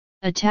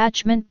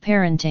Attachment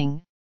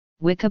parenting,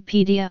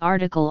 Wikipedia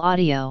article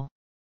audio.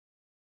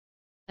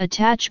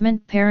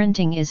 Attachment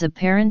parenting is a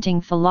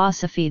parenting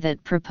philosophy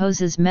that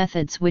proposes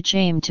methods which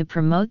aim to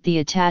promote the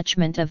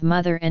attachment of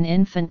mother and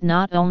infant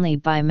not only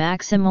by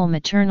maximal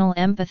maternal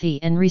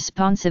empathy and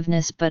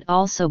responsiveness but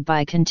also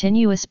by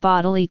continuous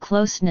bodily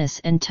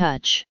closeness and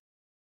touch.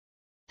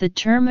 The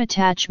term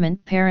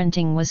attachment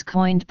parenting was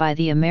coined by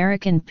the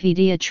American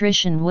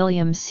pediatrician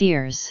William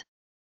Sears.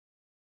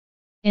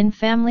 In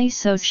family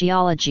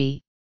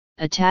sociology,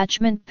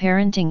 attachment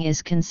parenting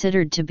is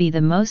considered to be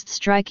the most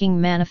striking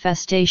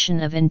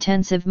manifestation of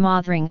intensive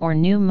mothering or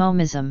new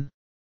momism.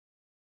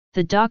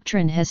 The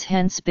doctrine has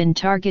hence been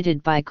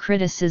targeted by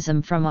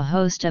criticism from a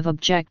host of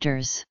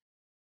objectors.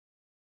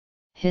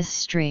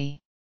 History.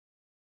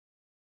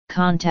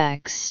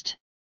 Context.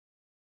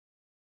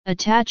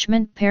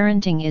 Attachment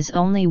parenting is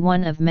only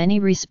one of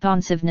many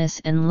responsiveness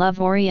and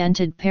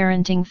love-oriented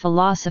parenting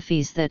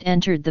philosophies that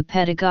entered the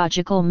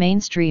pedagogical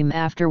mainstream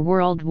after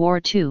World War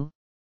II,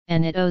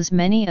 and it owes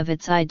many of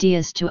its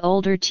ideas to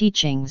older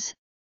teachings,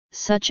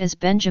 such as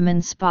Benjamin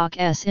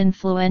Spock's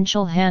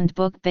influential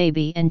handbook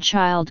Baby and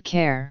Child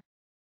Care.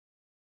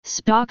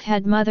 Spock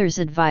had mothers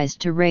advised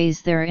to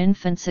raise their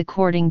infants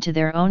according to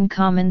their own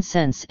common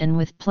sense and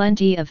with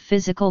plenty of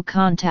physical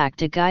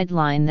contact, a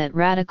guideline that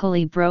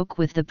radically broke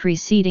with the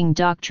preceding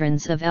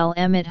doctrines of L.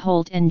 Emmett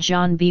Holt and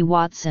John B.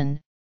 Watson.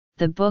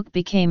 The book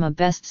became a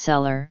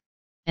bestseller,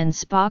 and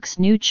Spock's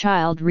new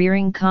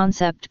child-rearing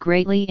concept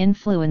greatly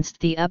influenced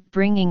the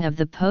upbringing of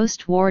the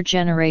post-war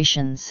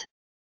generations.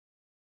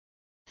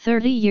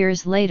 30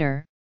 years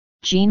later,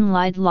 Jean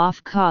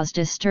Lidloff caused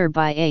a stir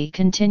by a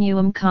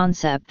continuum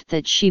concept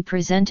that she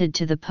presented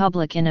to the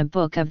public in a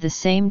book of the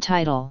same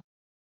title.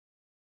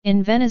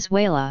 In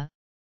Venezuela,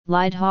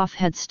 Lidloff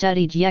had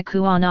studied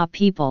Yacuana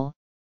people,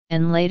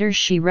 and later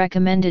she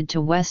recommended to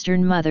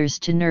Western mothers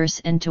to nurse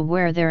and to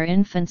wear their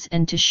infants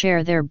and to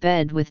share their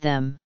bed with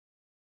them.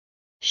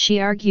 She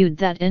argued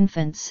that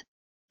infants,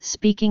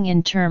 speaking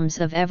in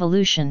terms of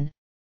evolution,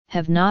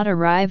 have not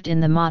arrived in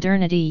the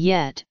modernity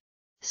yet,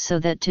 so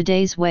that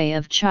today's way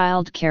of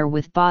childcare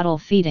with bottle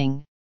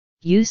feeding,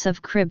 use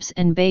of cribs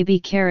and baby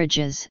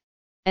carriages,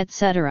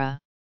 etc.,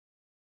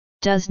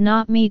 does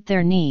not meet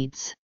their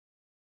needs.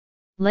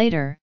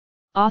 Later,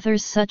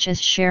 authors such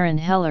as Sharon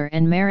Heller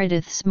and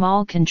Meredith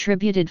Small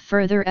contributed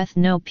further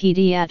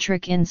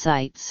ethno-pediatric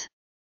insights.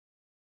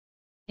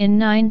 In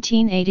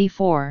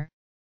 1984,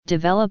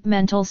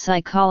 developmental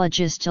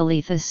psychologist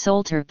Aletha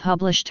Solter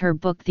published her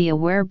book The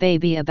Aware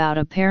Baby about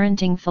a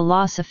parenting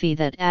philosophy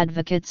that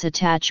advocates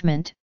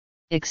attachment,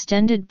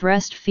 extended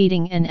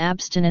breastfeeding and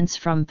abstinence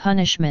from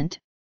punishment,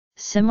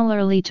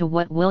 similarly to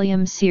what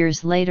William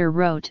Sears later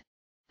wrote.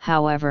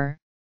 However,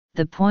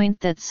 the point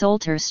that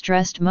Solter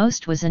stressed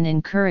most was an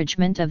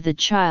encouragement of the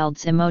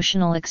child's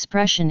emotional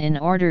expression in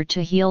order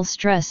to heal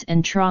stress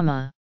and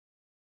trauma.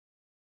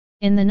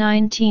 In the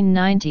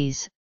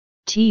 1990s,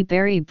 T.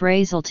 Barry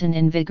Brazelton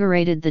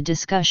invigorated the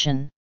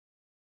discussion.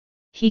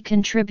 He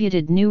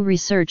contributed new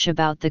research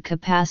about the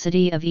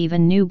capacity of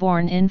even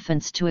newborn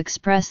infants to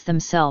express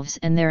themselves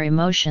and their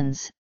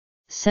emotions,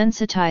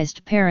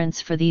 sensitized parents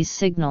for these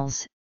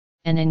signals,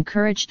 and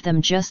encouraged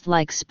them just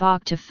like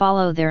Spock to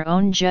follow their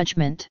own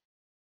judgment.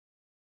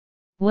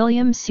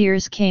 William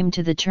Sears came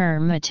to the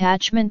term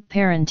attachment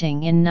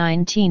parenting in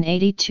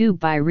 1982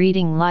 by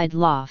reading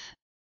Lidloff.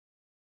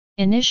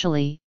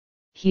 Initially,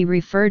 he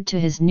referred to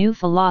his new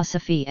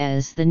philosophy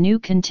as the New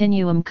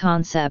Continuum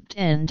Concept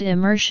and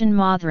Immersion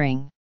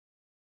Mothering.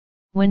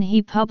 When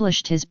he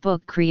published his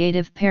book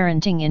Creative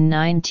Parenting in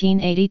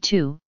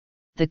 1982,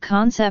 the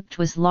concept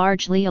was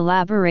largely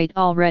elaborate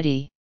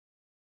already.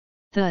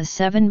 The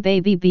 7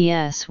 baby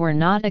BS were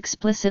not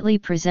explicitly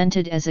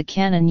presented as a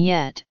canon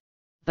yet,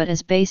 but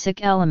as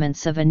basic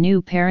elements of a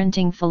new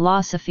parenting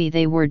philosophy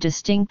they were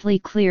distinctly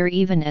clear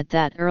even at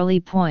that early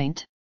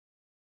point.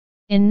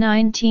 In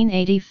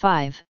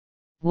 1985,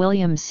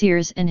 William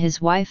Sears and his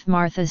wife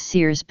Martha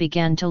Sears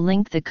began to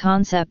link the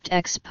concept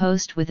ex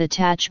post with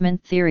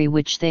attachment theory,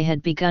 which they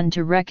had begun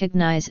to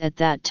recognize at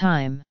that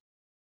time.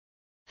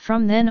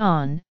 From then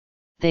on,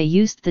 they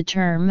used the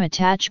term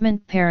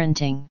attachment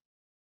parenting.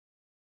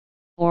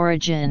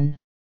 Origin.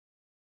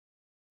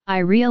 I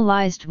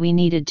realized we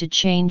needed to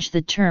change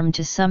the term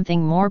to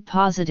something more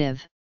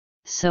positive,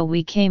 so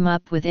we came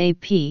up with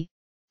AP,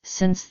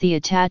 since the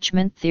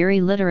attachment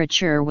theory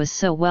literature was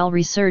so well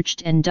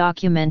researched and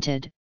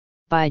documented,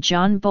 by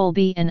John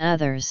Bowlby and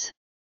others.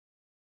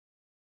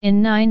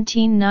 In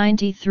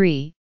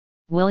 1993,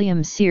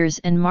 William Sears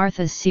and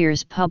Martha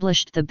Sears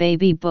published the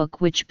Baby Book,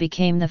 which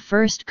became the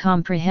first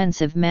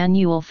comprehensive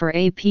manual for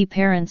AP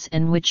parents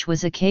and which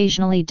was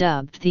occasionally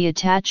dubbed the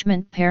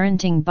Attachment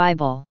Parenting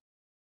Bible.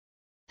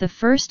 The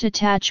first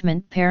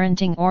attachment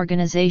parenting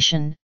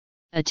organization,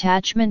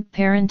 Attachment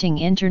Parenting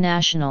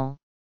International,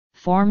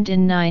 formed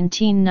in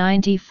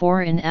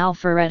 1994 in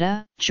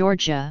Alpharetta,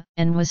 Georgia,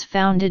 and was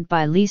founded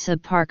by Lisa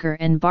Parker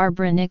and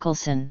Barbara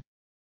Nicholson.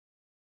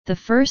 The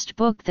first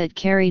book that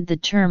carried the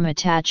term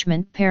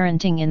attachment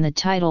parenting in the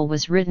title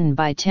was written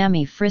by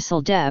Tammy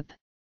Frissell Depp,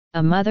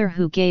 a mother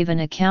who gave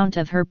an account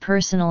of her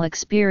personal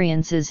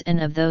experiences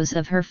and of those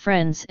of her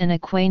friends and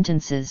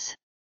acquaintances.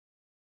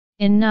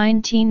 In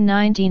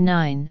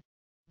 1999,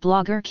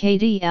 blogger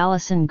Katie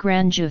Allison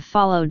Granger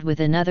followed with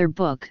another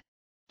book,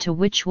 to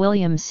which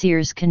William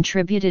Sears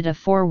contributed a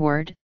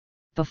foreword,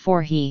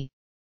 before he,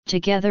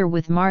 together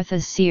with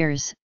Martha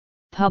Sears,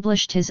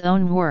 published his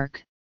own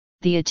work,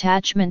 the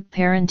Attachment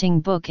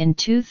Parenting Book in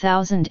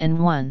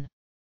 2001.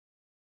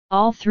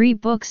 All three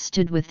books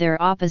stood with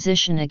their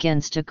opposition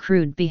against a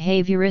crude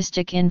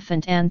behavioristic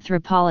infant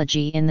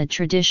anthropology in the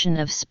tradition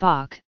of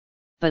Spock,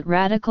 but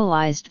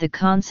radicalized the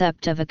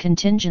concept of a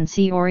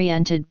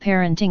contingency-oriented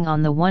parenting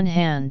on the one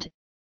hand,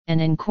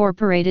 and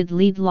incorporated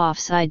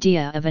Lindelof's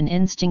idea of an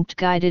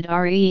instinct-guided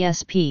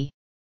RESP.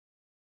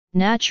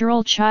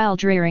 Natural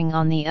child-rearing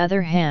on the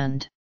other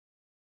hand.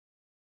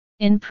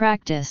 In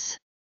practice.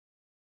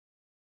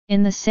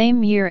 In the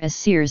same year as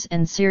Sears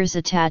and Sears'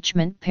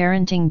 Attachment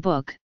Parenting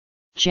Book,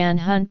 Jan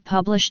Hunt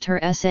published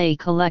her essay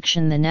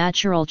collection The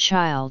Natural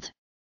Child.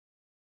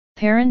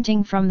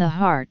 Parenting from the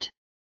Heart.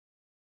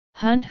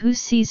 Hunt, who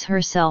sees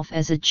herself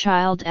as a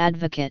child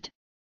advocate,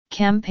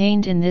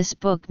 campaigned in this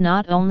book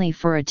not only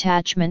for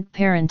attachment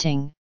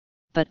parenting,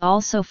 but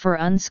also for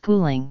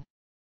unschooling.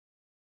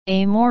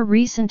 A more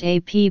recent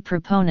AP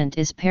proponent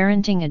is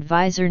parenting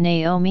advisor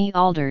Naomi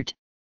Aldert,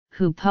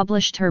 who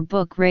published her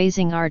book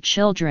Raising Our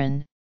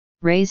Children,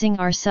 Raising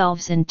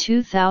Ourselves in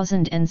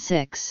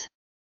 2006.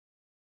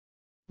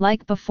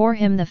 Like before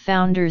him the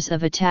founders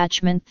of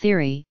attachment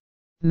theory,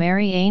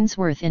 Mary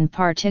Ainsworth in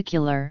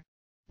particular,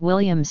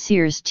 William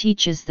Sears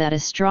teaches that a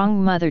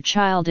strong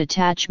mother-child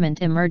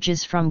attachment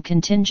emerges from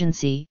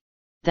contingency,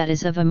 that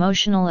is of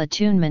emotional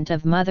attunement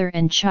of mother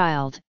and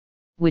child,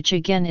 which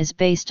again is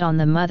based on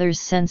the mother's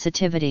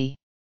sensitivity.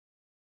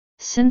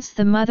 Since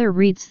the mother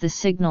reads the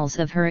signals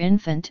of her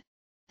infant,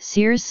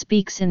 Sears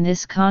speaks in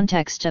this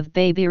context of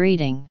baby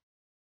reading.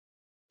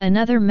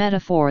 Another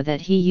metaphor that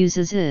he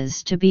uses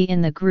is to be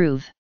in the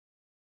groove.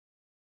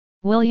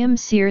 William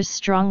Sears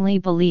strongly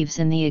believes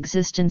in the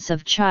existence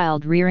of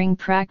child-rearing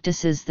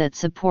practices that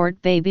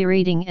support baby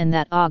reading and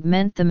that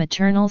augment the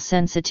maternal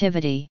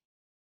sensitivity.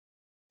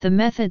 The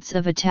methods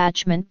of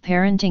attachment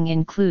parenting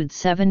include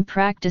 7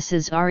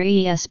 practices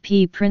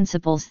RESP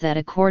principles that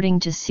according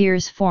to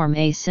Sears form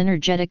a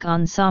synergetic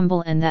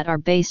ensemble and that are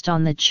based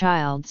on the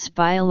child's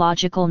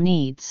biological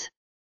needs.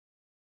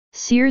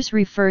 Sears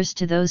refers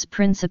to those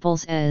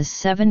principles as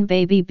 7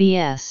 baby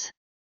BS.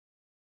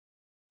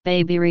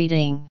 Baby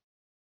reading.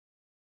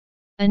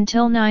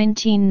 Until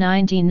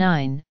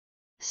 1999,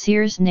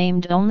 Sears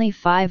named only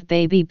 5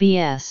 baby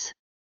BS.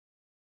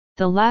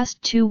 The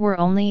last 2 were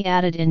only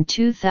added in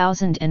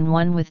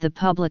 2001 with the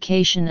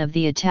publication of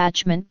the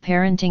Attachment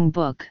Parenting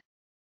Book.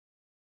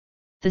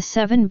 The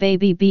 7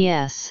 baby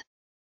BS.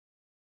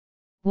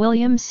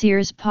 William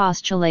Sears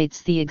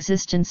postulates the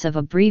existence of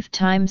a brief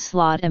time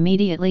slot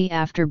immediately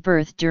after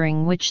birth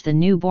during which the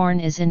newborn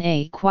is in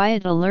a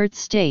quiet alert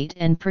state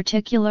and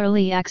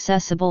particularly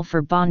accessible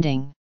for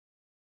bonding.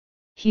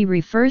 He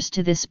refers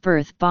to this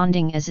birth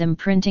bonding as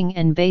imprinting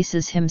and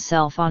bases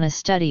himself on a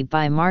study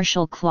by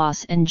Marshall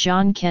Kloss and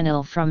John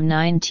Kennell from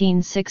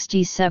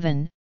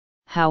 1967.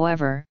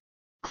 However,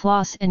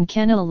 Kloss and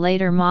Kennell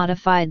later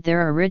modified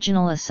their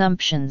original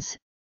assumptions,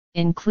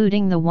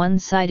 including the one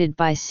cited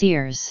by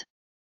Sears.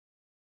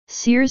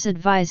 Sears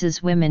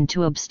advises women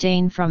to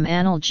abstain from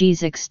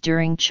analgesics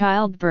during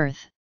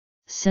childbirth,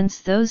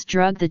 since those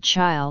drug the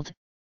child,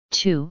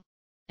 too,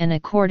 and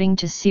according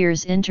to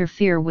Sears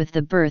interfere with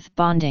the birth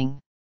bonding.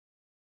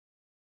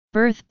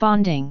 Birth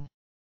bonding.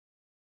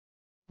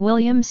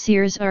 William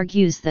Sears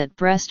argues that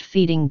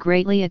breastfeeding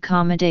greatly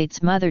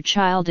accommodates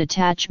mother-child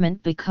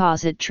attachment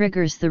because it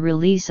triggers the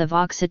release of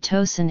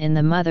oxytocin in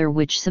the mother,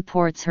 which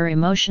supports her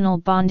emotional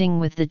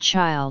bonding with the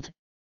child,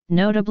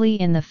 notably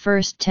in the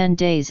first 10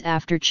 days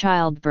after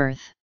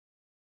childbirth.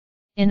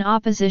 In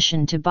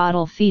opposition to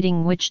bottle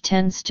feeding, which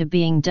tends to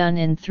being done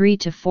in 3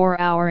 to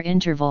 4 hour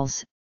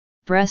intervals,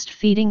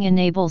 breastfeeding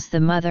enables the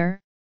mother,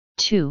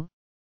 too,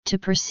 to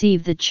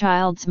perceive the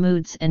child's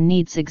moods and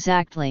needs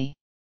exactly.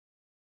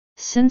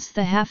 Since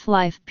the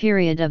half-life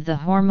period of the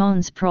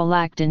hormones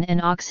prolactin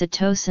and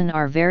oxytocin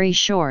are very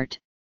short,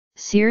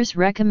 Sears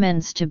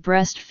recommends to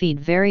breastfeed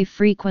very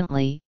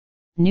frequently,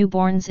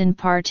 newborns in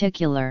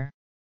particular.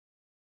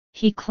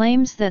 He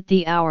claims that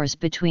the hours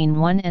between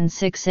 1 and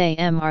 6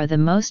 a.m. are the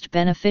most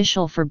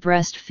beneficial for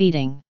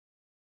breastfeeding.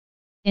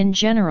 In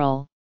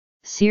general,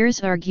 Sears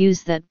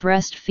argues that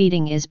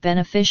breastfeeding is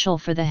beneficial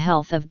for the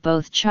health of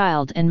both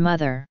child and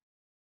mother.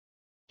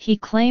 He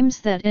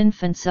claims that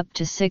infants up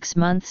to 6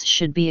 months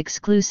should be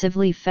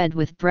exclusively fed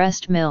with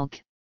breast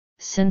milk,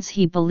 since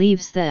he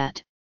believes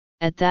that,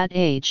 at that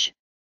age,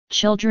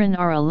 children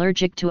are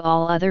allergic to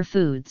all other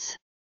foods.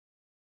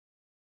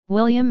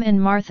 William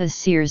and Martha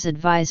Sears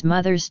advise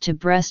mothers to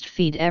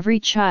breastfeed every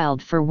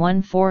child for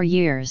 4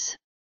 years.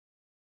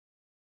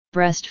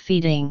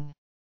 Breastfeeding.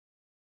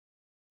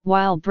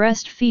 While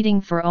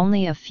breastfeeding for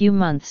only a few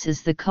months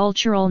is the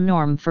cultural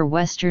norm for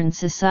Western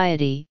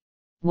society,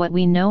 what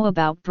we know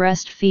about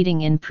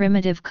breastfeeding in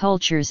primitive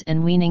cultures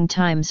and weaning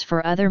times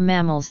for other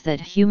mammals, that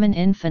human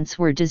infants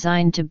were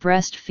designed to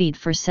breastfeed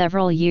for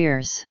several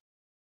years.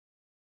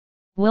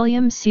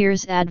 William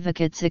Sears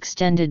advocates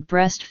extended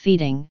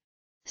breastfeeding,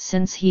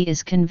 since he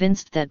is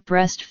convinced that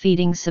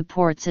breastfeeding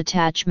supports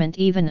attachment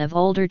even of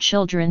older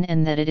children,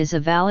 and that it is a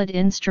valid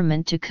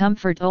instrument to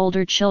comfort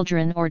older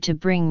children or to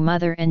bring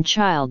mother and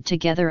child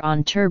together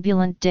on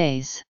turbulent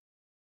days.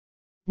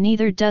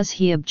 Neither does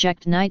he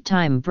object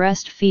nighttime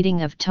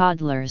breastfeeding of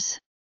toddlers.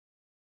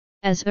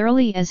 As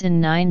early as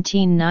in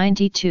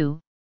 1992,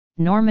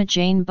 Norma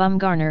Jane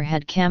Bumgarner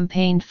had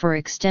campaigned for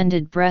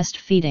extended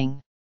breastfeeding.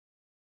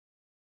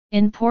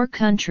 In poor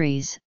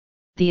countries,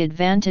 the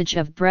advantage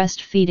of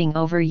breastfeeding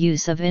over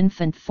use of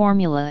infant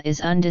formula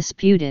is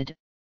undisputed,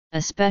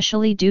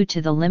 especially due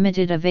to the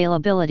limited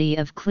availability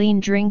of clean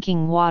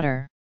drinking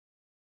water.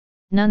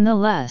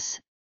 Nonetheless,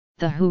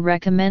 the WHO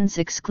recommends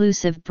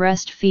exclusive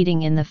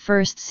breastfeeding in the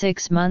first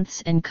 6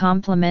 months and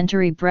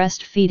complementary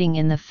breastfeeding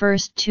in the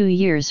first 2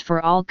 years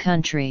for all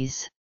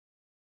countries.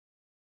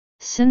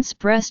 Since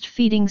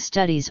breastfeeding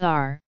studies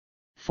are,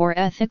 for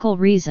ethical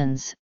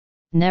reasons,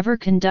 never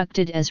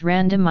conducted as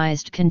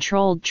randomized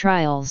controlled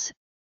trials,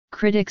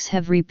 critics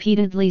have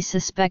repeatedly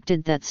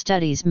suspected that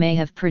studies may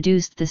have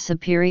produced the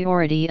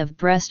superiority of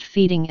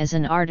breastfeeding as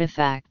an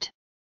artifact.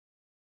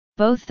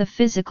 Both the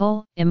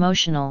physical,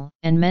 emotional,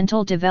 and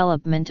mental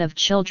development of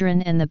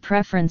children and the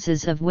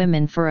preferences of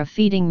women for a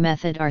feeding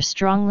method are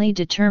strongly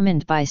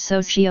determined by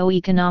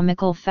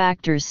socio-economical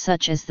factors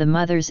such as the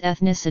mother's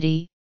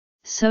ethnicity,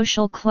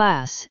 social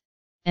class,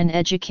 and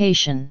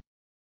education.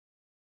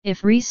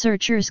 If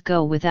researchers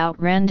go without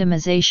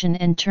randomization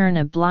and turn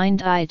a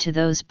blind eye to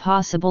those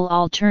possible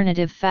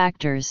alternative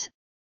factors,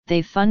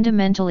 they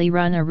fundamentally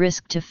run a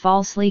risk to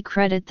falsely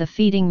credit the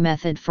feeding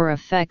method for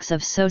effects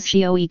of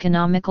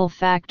socio-economical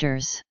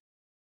factors.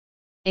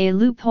 A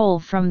loophole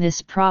from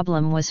this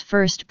problem was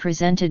first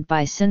presented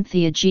by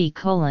Cynthia G.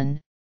 Colon,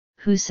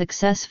 who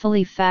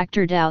successfully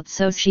factored out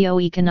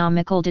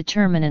socio-economical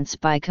determinants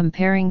by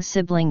comparing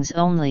siblings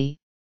only.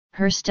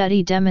 Her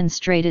study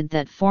demonstrated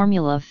that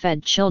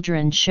formula-fed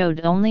children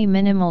showed only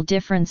minimal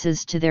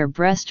differences to their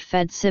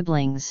breastfed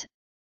siblings,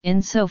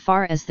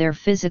 insofar as their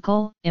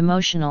physical,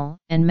 emotional,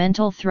 and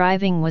mental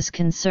thriving was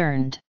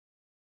concerned.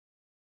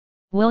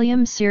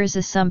 William Sears'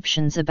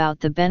 assumptions about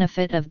the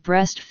benefit of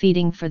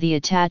breastfeeding for the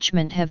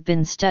attachment have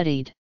been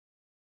studied.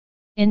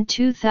 In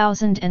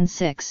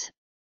 2006,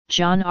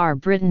 John R.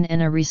 Britton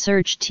and a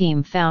research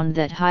team found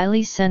that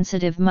highly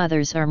sensitive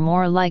mothers are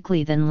more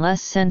likely than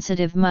less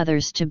sensitive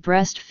mothers to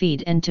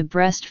breastfeed and to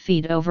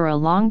breastfeed over a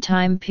long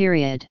time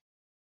period.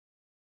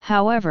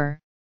 However,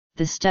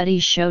 the study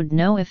showed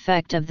no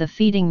effect of the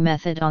feeding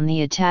method on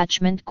the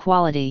attachment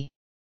quality.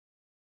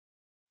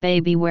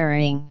 Baby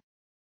wearing.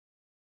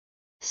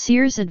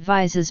 Sears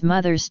advises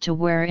mothers to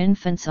wear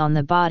infants on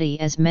the body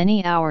as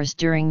many hours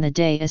during the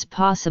day as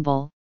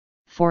possible,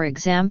 for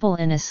example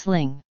in a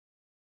sling.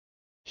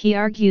 He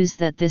argues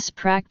that this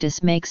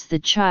practice makes the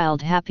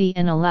child happy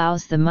and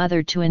allows the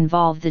mother to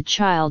involve the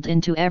child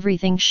into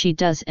everything she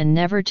does and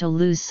never to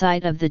lose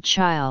sight of the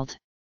child.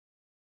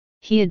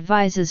 He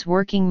advises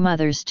working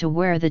mothers to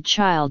wear the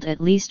child at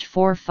least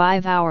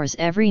 4-5 hours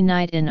every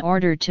night in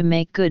order to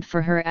make good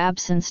for her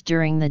absence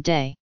during the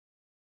day.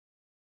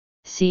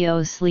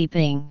 CO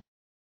sleeping.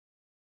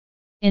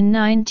 In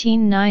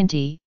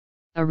 1990,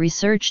 a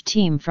research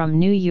team from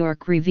New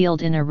York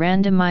revealed in a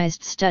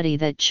randomized study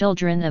that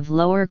children of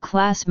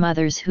lower-class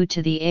mothers who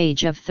to the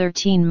age of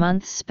 13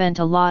 months spent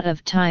a lot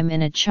of time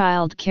in a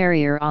child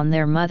carrier on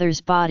their mother's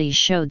body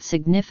showed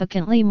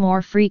significantly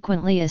more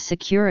frequently a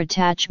secure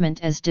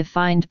attachment as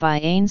defined by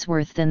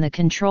Ainsworth than the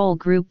control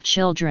group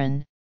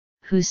children,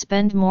 who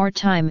spend more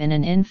time in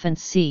an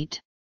infant's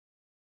seat.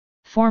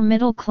 For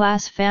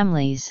middle-class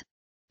families,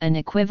 an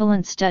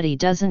equivalent study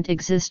doesn't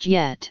exist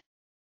yet.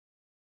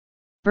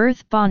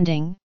 Birth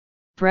bonding,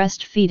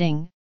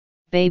 breastfeeding,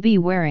 baby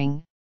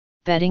wearing,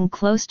 bedding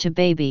close to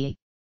baby,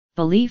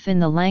 belief in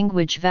the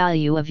language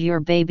value of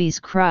your baby's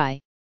cry,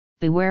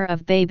 beware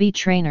of baby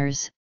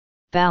trainers,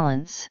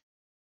 balance.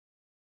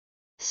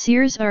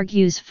 Sears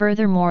argues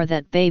furthermore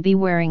that baby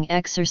wearing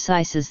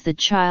exercises the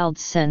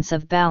child's sense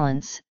of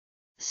balance,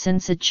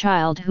 since a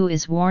child who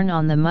is worn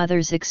on the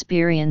mother's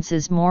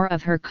experiences more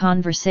of her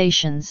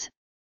conversations.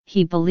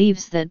 He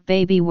believes that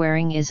baby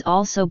wearing is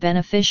also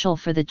beneficial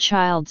for the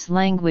child's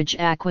language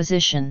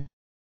acquisition.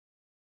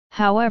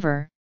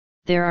 However,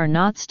 there are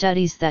not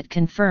studies that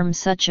confirm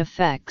such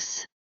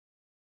effects.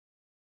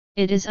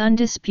 It is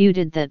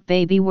undisputed that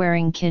baby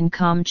wearing can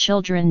calm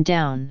children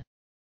down.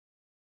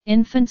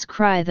 Infants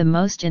cry the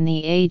most in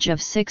the age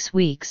of 6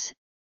 weeks.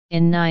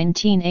 In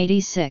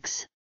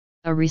 1986,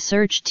 a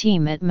research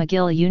team at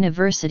McGill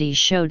University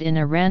showed in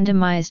a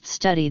randomized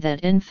study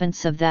that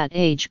infants of that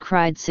age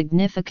cried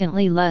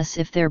significantly less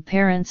if their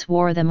parents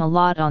wore them a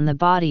lot on the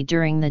body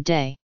during the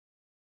day.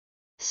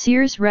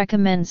 Sears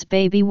recommends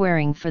baby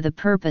wearing for the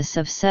purpose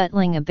of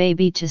settling a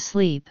baby to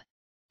sleep,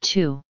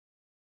 too.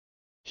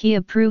 He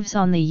approves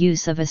on the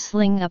use of a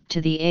sling up to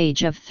the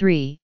age of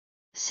 3,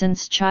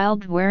 since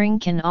child wearing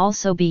can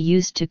also be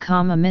used to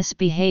calm a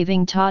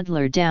misbehaving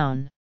toddler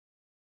down.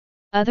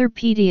 Other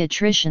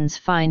pediatricians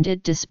find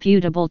it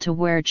disputable to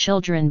wear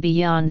children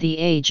beyond the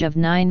age of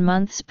 9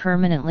 months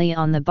permanently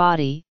on the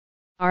body,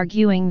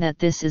 arguing that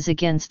this is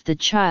against the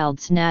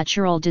child's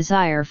natural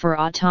desire for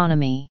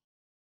autonomy.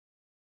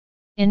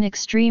 In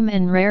extreme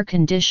and rare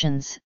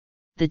conditions,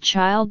 the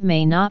child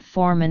may not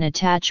form an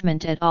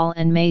attachment at all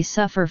and may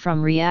suffer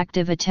from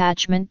reactive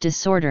attachment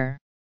disorder.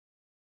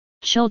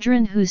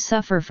 Children who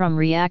suffer from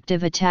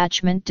reactive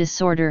attachment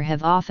disorder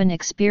have often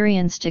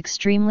experienced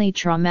extremely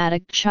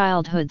traumatic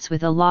childhoods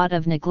with a lot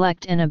of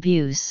neglect and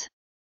abuse.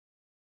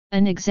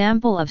 An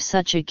example of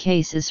such a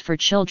case is for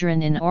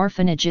children in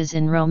orphanages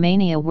in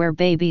Romania, where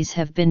babies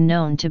have been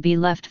known to be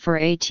left for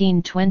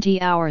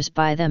 18-20 hours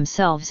by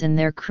themselves in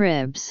their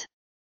cribs.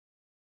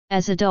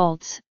 As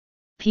adults,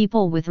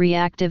 people with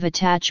reactive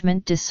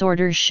attachment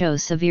disorder show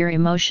severe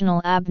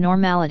emotional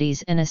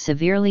abnormalities and a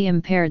severely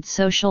impaired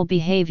social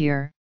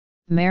behavior.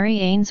 Mary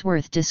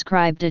Ainsworth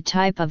described a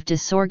type of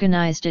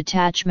disorganized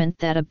attachment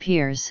that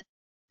appears,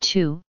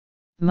 too,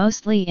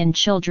 mostly in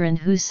children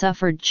who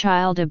suffered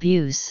child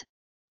abuse.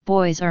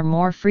 Boys are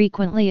more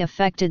frequently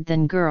affected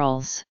than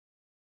girls.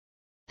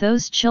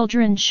 Those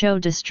children show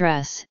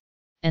distress,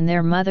 and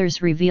their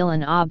mothers reveal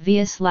an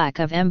obvious lack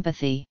of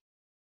empathy.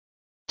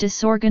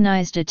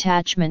 Disorganized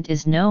attachment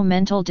is no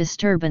mental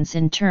disturbance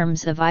in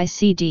terms of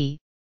ICD,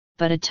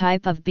 but a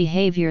type of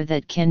behavior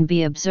that can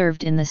be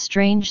observed in the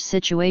strange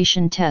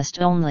situation test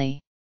only.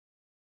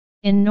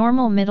 In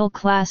normal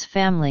middle-class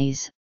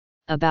families,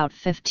 about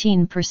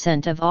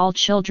 15% of all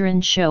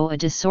children show a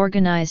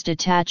disorganized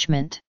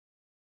attachment.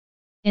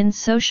 In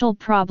social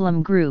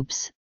problem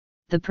groups,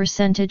 the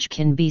percentage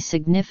can be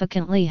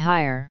significantly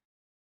higher.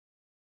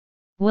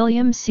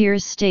 William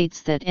Sears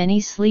states that any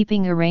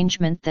sleeping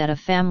arrangement that a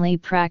family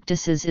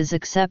practices is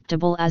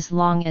acceptable as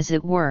long as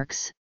it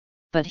works,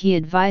 but he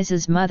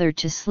advises mother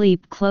to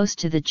sleep close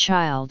to the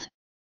child.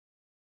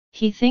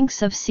 He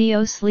thinks of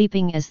CO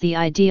sleeping as the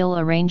ideal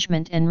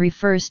arrangement and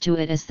refers to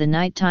it as the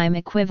nighttime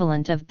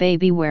equivalent of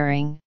baby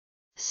wearing.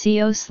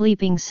 CO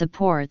sleeping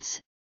supports,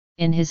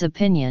 in his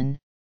opinion,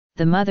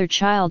 the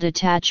mother-child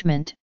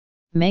attachment,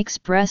 makes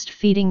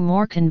breastfeeding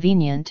more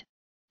convenient,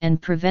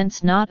 and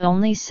prevents not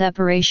only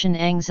separation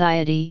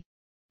anxiety,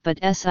 but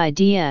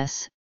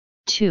SIDS,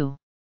 too.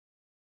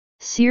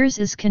 Sears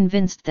is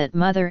convinced that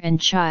mother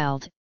and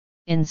child,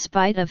 in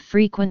spite of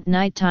frequent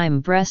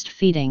nighttime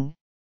breastfeeding,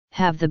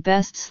 have the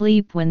best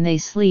sleep when they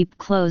sleep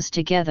close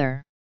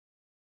together.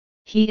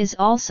 He is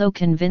also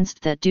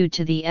convinced that due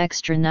to the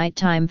extra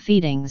nighttime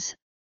feedings,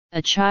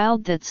 a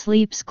child that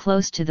sleeps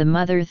close to the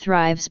mother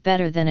thrives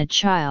better than a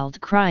child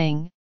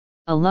crying,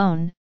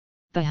 alone,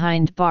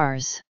 behind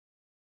bars.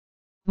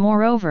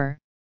 Moreover,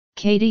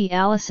 Katie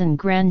Allison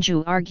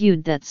Granju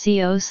argued that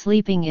CO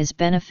sleeping is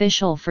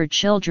beneficial for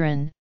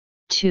children,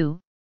 too,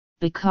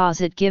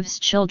 because it gives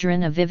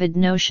children a vivid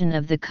notion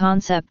of the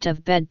concept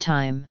of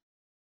bedtime.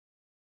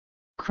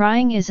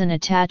 Crying is an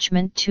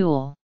attachment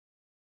tool.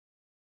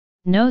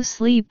 No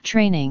sleep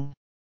training.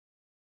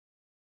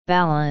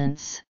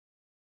 Balance.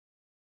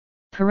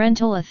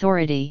 Parental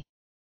authority.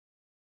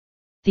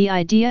 The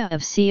idea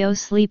of CO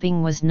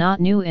sleeping was not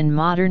new in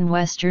modern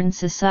Western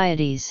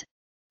societies.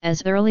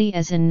 As early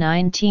as in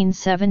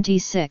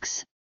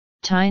 1976,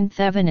 Tyne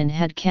Thevenin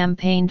had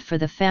campaigned for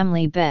the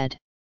family bed.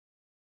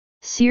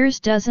 Sears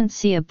doesn't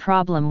see a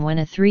problem when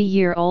a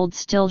 3-year-old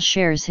still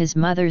shares his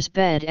mother's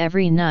bed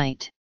every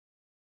night.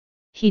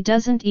 He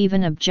doesn't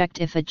even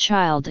object if a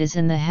child is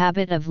in the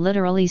habit of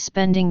literally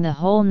spending the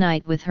whole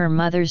night with her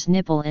mother's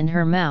nipple in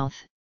her mouth,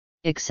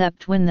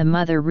 except when the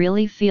mother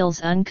really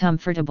feels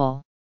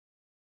uncomfortable.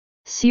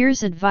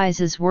 Sears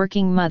advises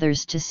working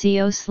mothers to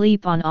CO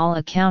sleep on all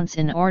accounts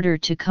in order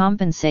to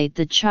compensate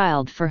the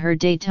child for her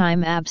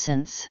daytime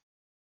absence.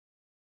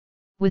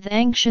 With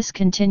anxious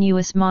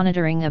continuous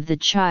monitoring of the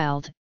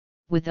child,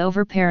 with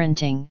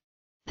overparenting,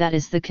 that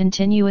is the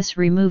continuous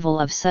removal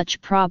of such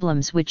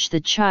problems which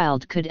the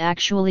child could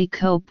actually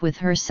cope with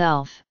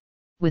herself,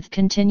 with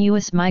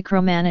continuous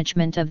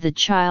micromanagement of the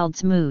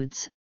child's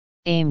moods,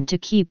 aimed to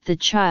keep the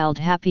child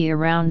happy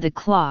around the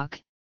clock.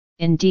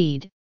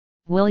 Indeed,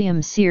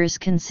 William Sears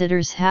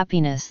considers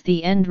happiness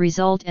the end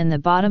result and the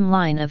bottom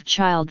line of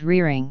child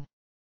rearing.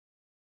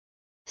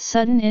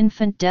 Sudden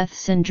infant death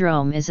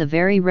syndrome is a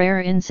very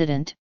rare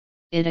incident.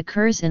 It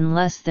occurs in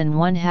less than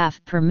 1/2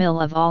 per mil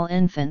of all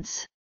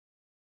infants.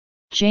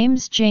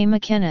 James J.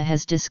 McKenna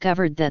has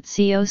discovered that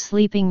CO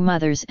sleeping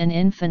mothers and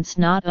infants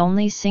not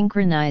only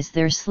synchronize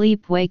their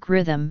sleep-wake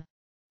rhythm,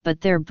 but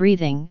their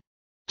breathing,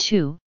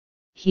 too.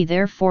 He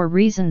therefore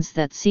reasons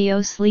that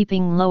CO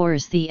sleeping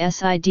lowers the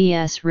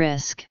SIDS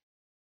risk.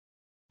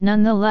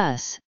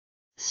 Nonetheless,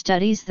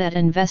 studies that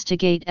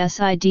investigate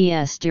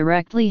SIDS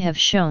directly have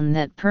shown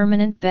that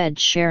permanent bed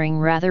sharing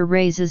rather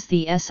raises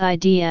the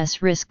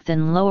SIDS risk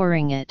than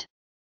lowering it.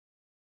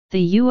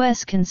 The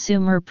U.S.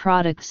 Consumer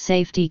Product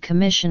Safety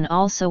Commission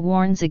also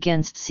warns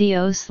against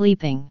CO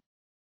sleeping.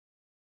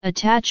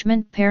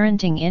 Attachment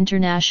Parenting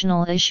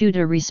International issued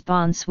a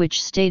response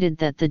which stated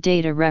that the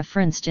data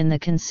referenced in the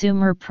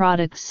Consumer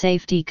Product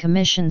Safety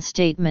Commission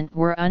statement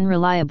were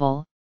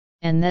unreliable,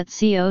 and that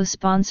CO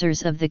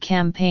sponsors of the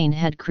campaign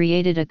had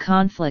created a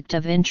conflict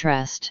of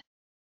interest.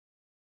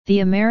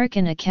 The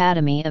American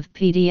Academy of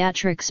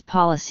Pediatrics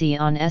policy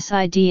on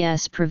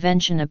SIDS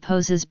prevention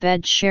opposes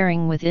bed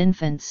sharing with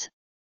infants,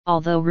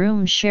 although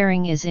room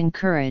sharing is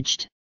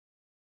encouraged.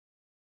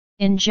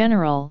 In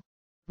general,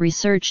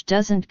 research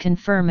doesn't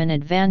confirm an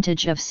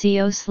advantage of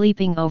CO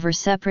sleeping over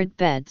separate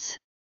beds.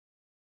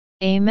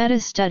 A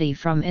meta-study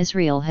from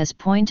Israel has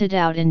pointed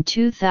out in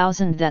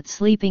 2000 that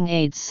sleeping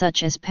aids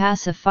such as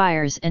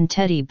pacifiers and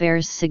teddy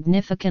bears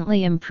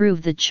significantly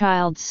improve the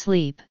child's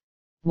sleep,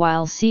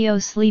 while CO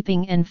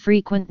sleeping and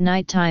frequent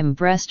nighttime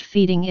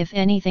breastfeeding if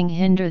anything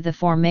hinder the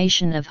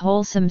formation of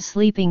wholesome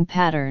sleeping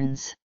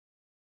patterns.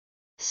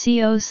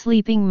 CO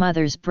sleeping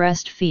mothers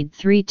breastfeed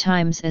 3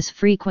 times as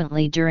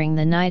frequently during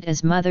the night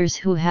as mothers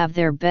who have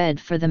their bed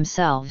for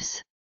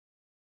themselves.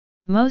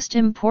 Most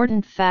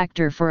important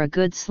factor for a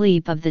good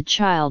sleep of the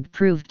child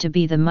proved to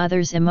be the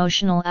mother's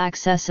emotional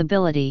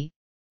accessibility,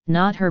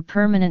 not her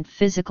permanent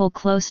physical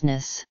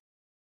closeness.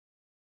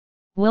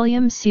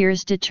 William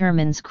Sears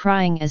determines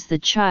crying as the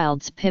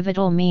child's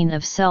pivotal mean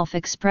of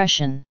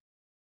self-expression.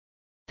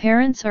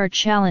 Parents are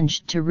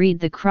challenged to read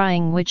the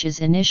crying which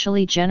is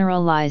initially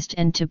generalized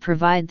and to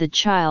provide the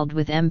child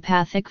with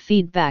empathic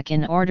feedback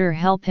in order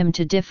help him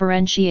to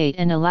differentiate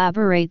and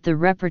elaborate the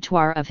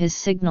repertoire of his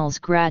signals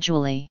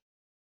gradually.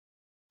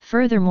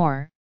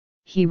 Furthermore,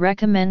 he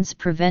recommends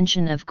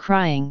prevention of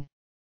crying.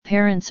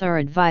 Parents are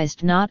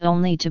advised not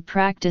only to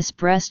practice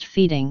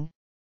breastfeeding,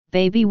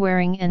 baby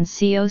wearing and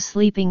CO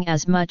sleeping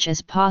as much as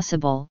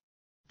possible,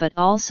 but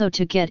also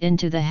to get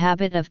into the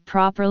habit of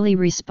properly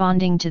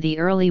responding to the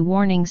early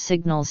warning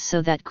signals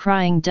so that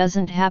crying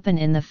doesn't happen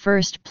in the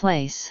first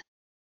place.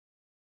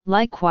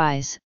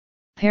 Likewise,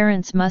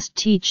 parents must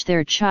teach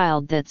their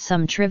child that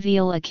some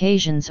trivial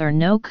occasions are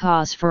no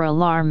cause for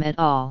alarm at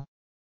all.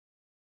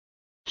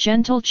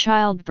 Gentle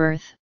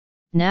childbirth,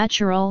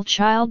 natural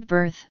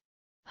childbirth,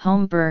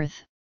 home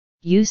birth,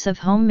 use of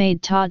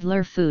homemade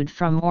toddler food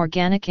from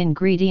organic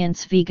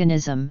ingredients,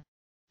 veganism,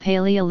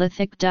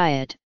 Paleolithic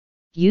diet,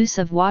 use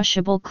of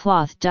washable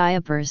cloth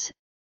diapers,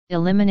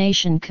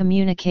 elimination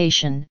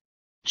communication,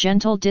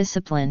 gentle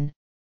discipline,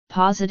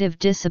 positive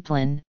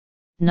discipline,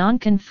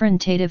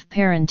 non-confrontative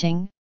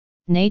parenting,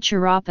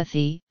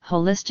 naturopathy,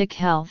 holistic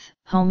health,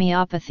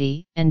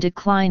 homeopathy, and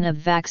decline of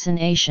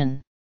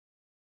vaccination.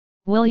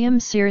 William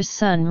Sears'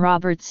 son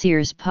Robert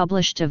Sears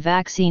published a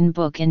vaccine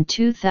book in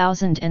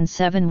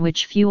 2007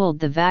 which fueled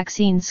the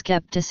vaccine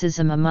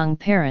skepticism among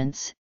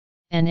parents,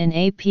 and in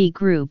AP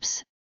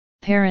groups,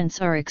 parents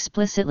are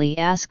explicitly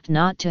asked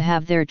not to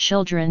have their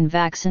children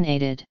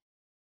vaccinated.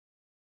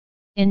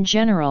 In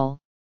general,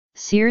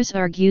 Sears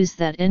argues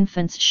that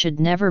infants should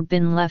never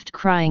been left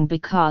crying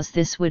because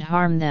this would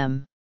harm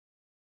them.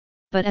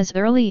 But as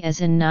early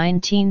as in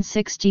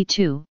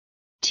 1962,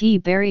 T.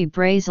 Barry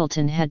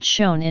Brazelton had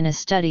shown in a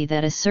study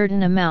that a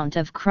certain amount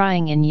of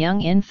crying in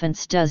young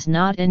infants does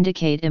not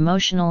indicate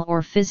emotional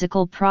or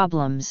physical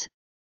problems,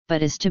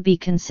 but is to be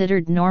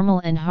considered normal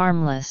and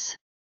harmless.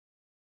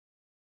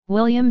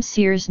 William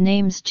Sears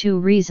names 2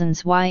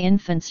 reasons why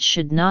infants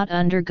should not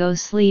undergo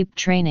sleep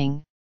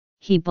training.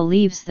 He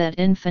believes that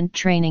infant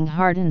training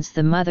hardens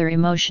the mother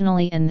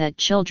emotionally and that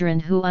children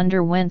who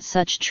underwent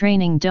such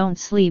training don't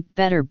sleep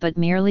better but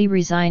merely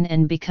resign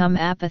and become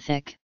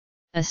apathic,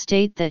 a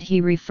state that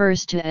he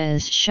refers to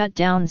as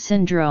shutdown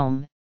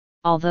syndrome,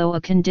 although a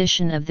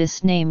condition of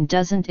this name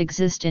doesn't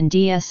exist in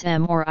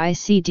DSM or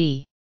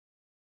ICD.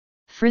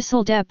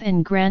 Frisseldepp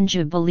and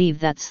Granja believe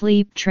that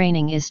sleep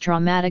training is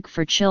traumatic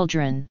for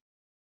children.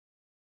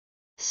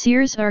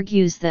 Sears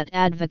argues that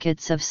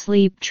advocates of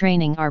sleep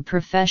training are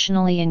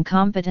professionally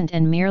incompetent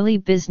and merely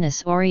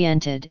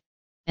business-oriented,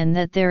 and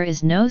that there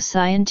is no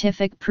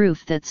scientific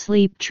proof that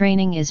sleep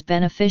training is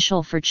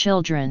beneficial for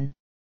children.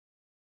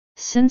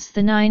 Since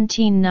the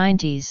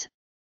 1990s,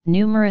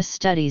 numerous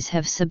studies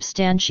have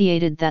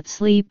substantiated that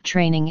sleep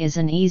training is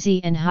an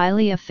easy and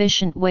highly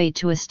efficient way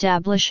to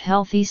establish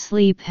healthy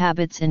sleep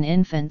habits in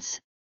infants.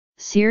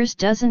 Sears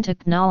doesn't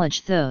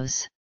acknowledge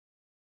those.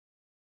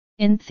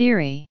 In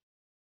theory,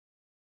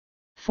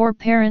 for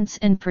parents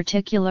and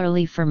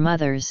particularly for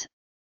mothers,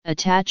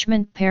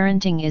 attachment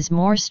parenting is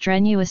more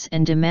strenuous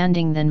and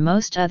demanding than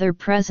most other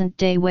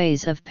present-day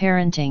ways of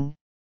parenting,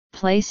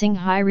 placing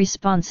high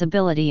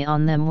responsibility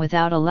on them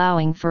without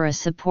allowing for a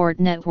support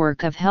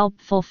network of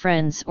helpful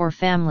friends or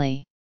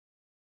family.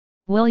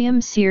 William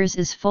Sears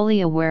is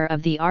fully aware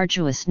of the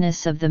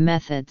arduousness of the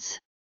methods.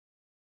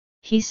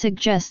 He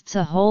suggests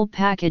a whole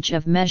package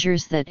of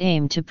measures that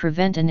aim to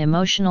prevent an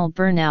emotional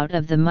burnout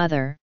of the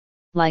mother,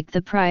 like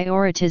the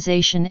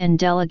prioritization and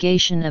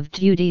delegation of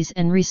duties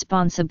and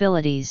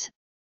responsibilities,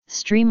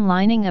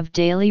 streamlining of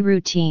daily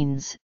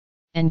routines,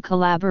 and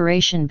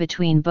collaboration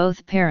between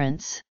both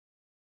parents.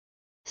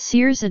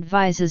 Sears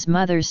advises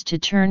mothers to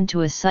turn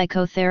to a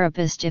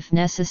psychotherapist if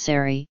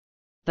necessary,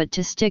 but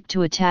to stick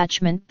to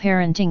attachment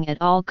parenting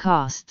at all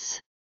costs.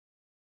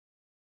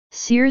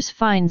 Sears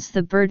finds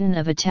the burden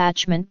of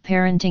attachment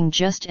parenting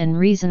just and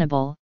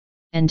reasonable,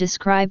 and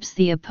describes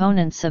the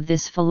opponents of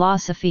this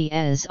philosophy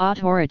as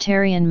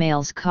authoritarian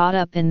males caught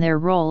up in their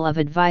role of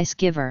advice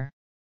giver.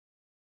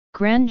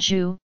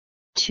 Granju,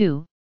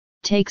 too,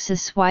 takes a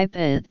swipe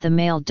at the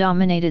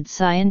male-dominated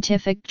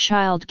scientific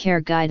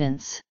childcare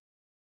guidance.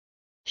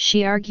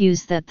 She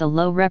argues that the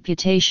low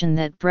reputation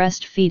that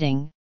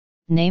breastfeeding,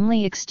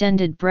 namely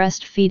extended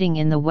breastfeeding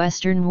in the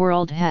Western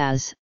world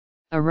has,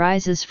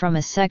 arises from a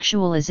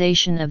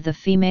sexualization of the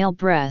female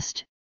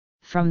breast.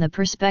 From the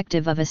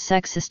perspective of a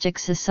sexistic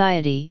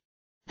society,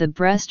 the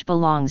breast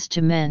belongs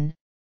to men,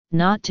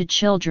 not to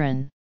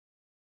children.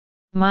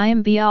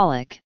 Mayim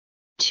Bialik,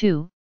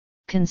 too,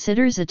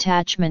 considers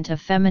attachment a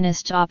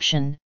feminist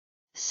option,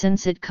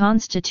 since it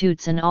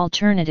constitutes an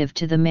alternative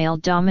to the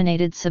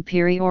male-dominated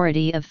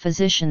superiority of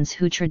physicians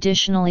who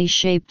traditionally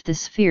shaped the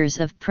spheres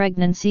of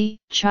pregnancy,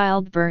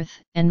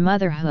 childbirth, and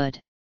motherhood.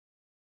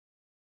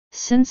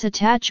 Since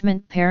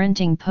attachment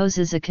parenting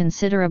poses a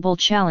considerable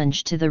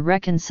challenge to the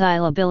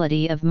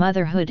reconcilability of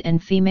motherhood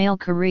and female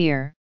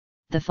career,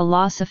 the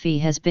philosophy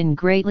has been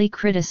greatly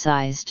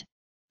criticized,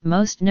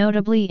 most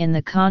notably in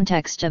the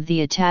context of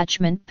the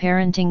attachment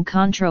parenting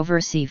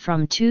controversy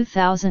from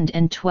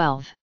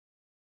 2012.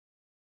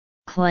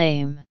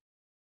 Claim.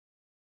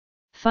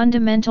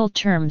 Fundamental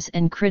terms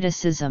and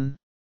criticism.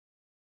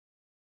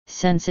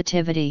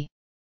 Sensitivity.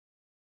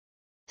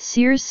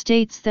 Sears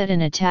states that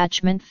in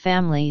attachment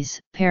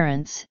families,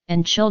 parents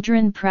and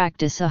children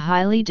practice a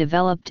highly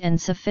developed and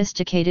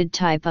sophisticated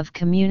type of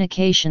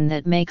communication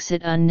that makes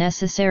it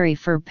unnecessary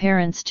for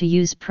parents to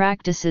use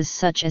practices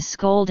such as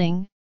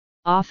scolding.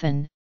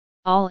 Often,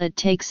 all it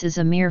takes is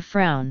a mere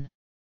frown.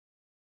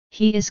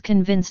 He is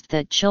convinced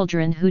that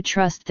children who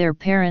trust their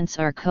parents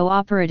are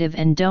cooperative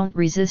and don't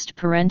resist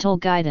parental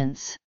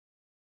guidance.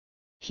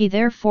 He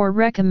therefore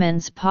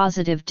recommends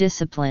positive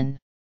discipline.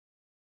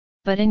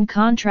 But in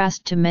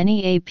contrast to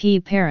many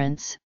AP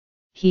parents,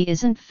 he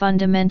isn't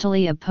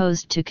fundamentally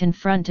opposed to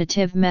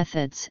confrontative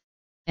methods,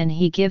 and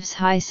he gives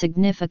high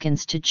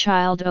significance to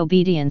child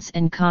obedience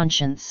and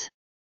conscience.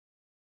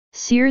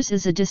 Sears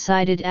is a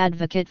decided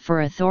advocate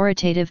for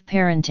authoritative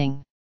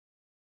parenting.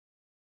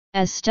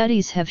 As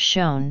studies have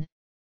shown,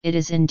 it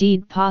is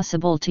indeed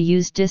possible to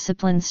use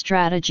discipline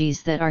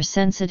strategies that are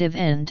sensitive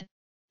and,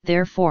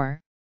 therefore,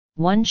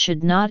 one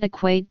should not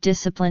equate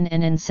discipline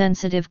and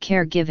insensitive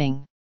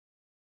caregiving.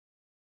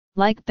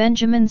 Like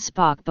Benjamin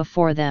Spock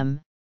before them,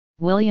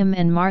 William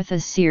and Martha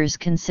Sears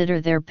consider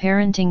their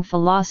parenting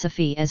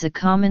philosophy as a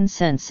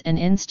common-sense and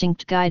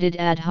instinct-guided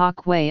ad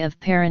hoc way of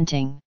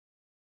parenting.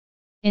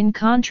 In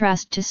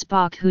contrast to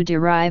Spock, who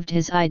derived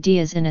his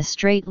ideas in a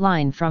straight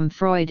line from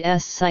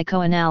Freud's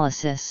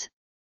psychoanalysis,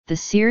 the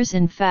Sears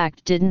in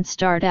fact didn't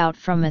start out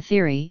from a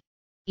theory.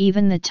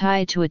 Even the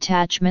tie to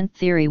attachment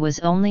theory was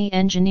only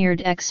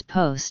engineered ex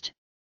post,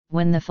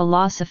 when the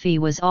philosophy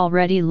was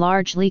already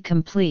largely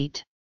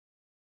complete.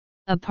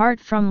 Apart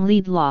from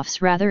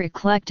Liedloff's rather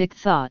eclectic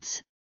thoughts,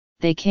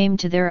 they came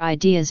to their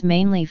ideas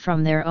mainly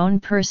from their own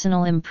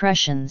personal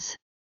impressions.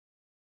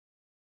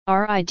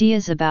 Our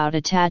ideas about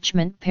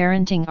attachment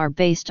parenting are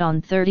based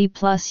on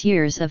 30-plus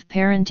years of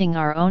parenting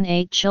our own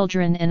 8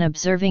 children and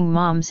observing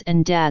moms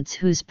and dads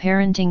whose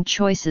parenting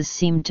choices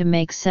seemed to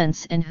make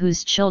sense and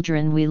whose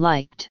children we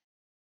liked.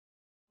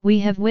 We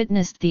have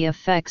witnessed the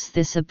effects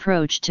this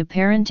approach to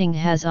parenting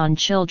has on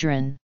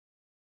children.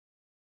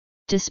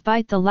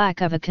 Despite the lack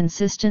of a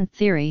consistent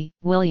theory,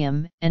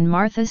 William and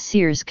Martha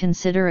Sears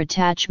consider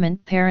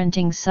attachment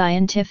parenting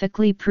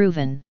scientifically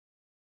proven.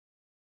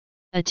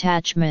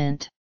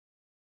 Attachment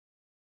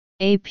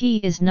AP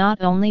is not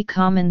only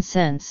common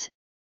sense,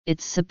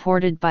 it's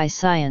supported by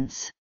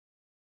science.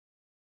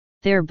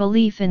 Their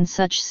belief in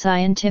such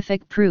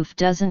scientific proof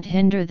doesn't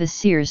hinder the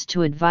Sears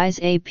to advise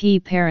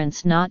AP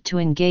parents not to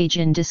engage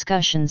in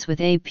discussions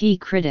with AP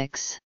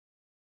critics.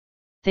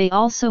 They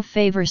also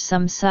favor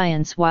some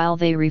science while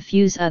they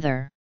refuse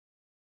other.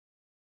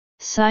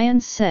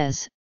 Science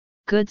says,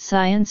 good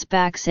science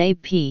backs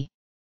AP.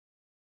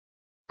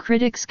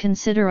 Critics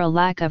consider a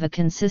lack of a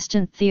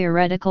consistent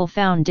theoretical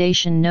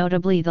foundation,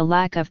 notably the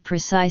lack of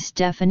precise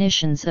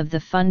definitions of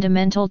the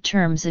fundamental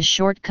terms, a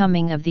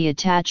shortcoming of the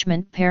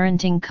attachment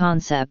parenting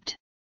concept.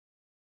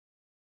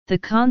 The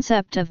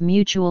concept of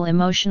mutual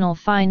emotional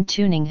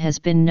fine-tuning has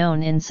been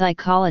known in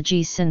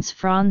psychology since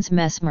Franz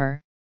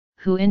Mesmer,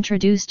 who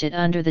introduced it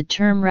under the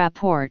term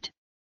rapport,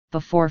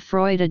 before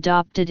Freud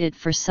adopted it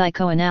for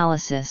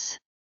psychoanalysis.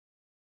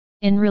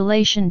 In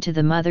relation to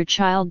the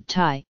mother-child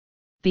tie,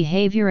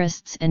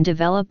 behaviorists and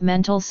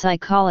developmental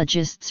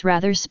psychologists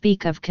rather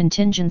speak of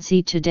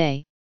contingency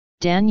today.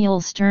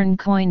 Daniel Stern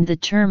coined the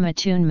term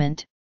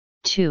attunement,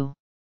 too.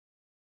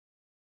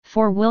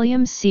 For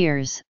William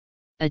Sears,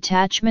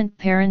 attachment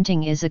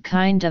parenting is a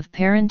kind of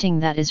parenting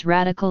that is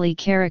radically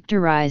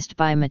characterized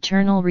by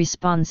maternal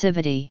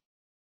responsivity.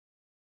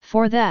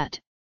 For that,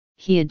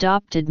 he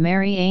adopted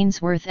Mary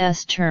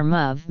Ainsworth's term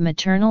of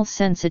maternal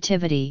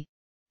sensitivity,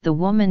 the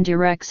woman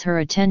directs her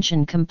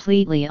attention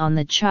completely on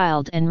the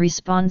child and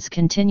responds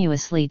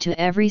continuously to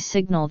every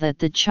signal that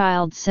the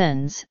child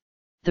sends.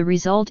 The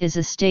result is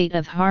a state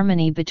of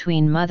harmony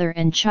between mother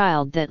and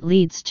child that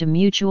leads to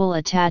mutual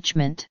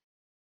attachment.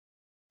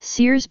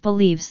 Sears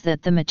believes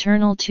that the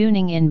maternal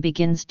tuning in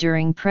begins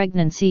during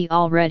pregnancy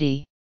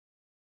already.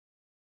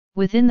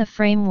 Within the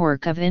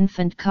framework of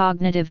infant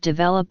cognitive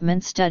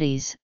development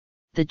studies,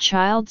 the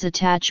child's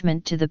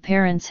attachment to the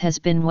parents has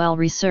been well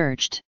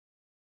researched.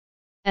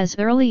 As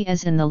early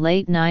as in the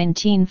late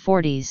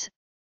 1940s,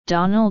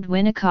 Donald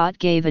Winnicott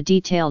gave a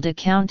detailed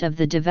account of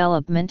the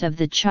development of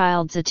the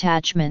child's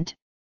attachment.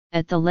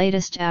 At the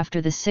latest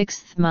after the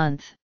 6th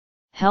month,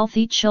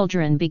 healthy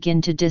children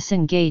begin to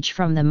disengage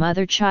from the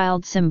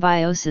mother-child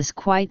symbiosis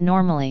quite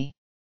normally.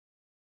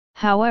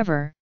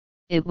 However,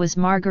 it was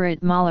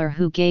Margaret Mahler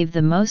who gave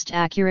the most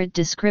accurate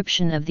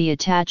description of the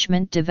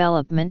attachment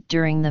development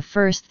during the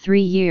first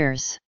 3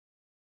 years.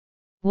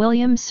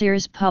 William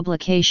Sears'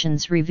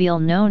 publications reveal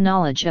no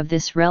knowledge of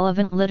this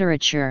relevant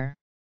literature.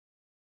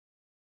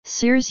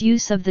 Sears'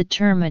 use of the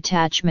term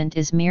attachment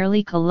is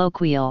merely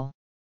colloquial.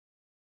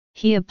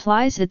 He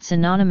applies it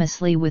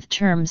synonymously with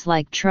terms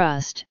like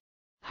trust,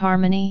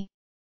 harmony,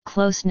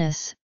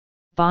 closeness,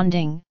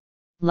 bonding,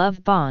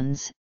 love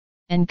bonds,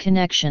 and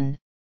connection.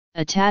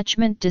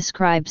 Attachment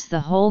describes the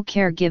whole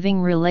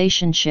caregiving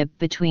relationship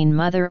between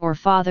mother or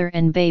father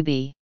and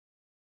baby.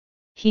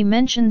 He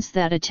mentions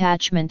that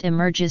attachment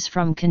emerges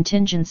from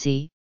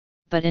contingency,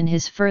 but in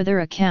his further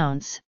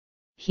accounts,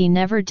 he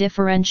never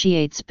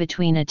differentiates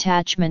between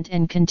attachment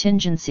and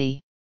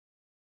contingency.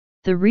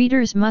 The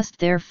readers must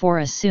therefore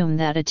assume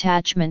that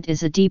attachment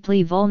is a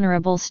deeply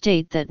vulnerable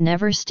state that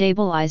never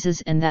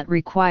stabilizes and that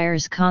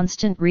requires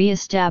constant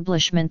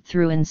re-establishment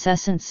through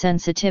incessant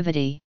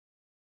sensitivity.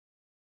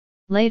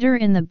 Later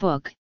in the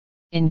book,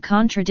 in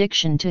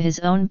contradiction to his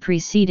own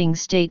preceding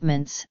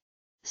statements,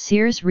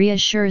 Sears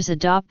reassures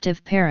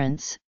adoptive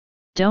parents,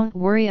 "Don't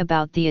worry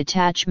about the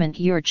attachment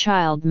your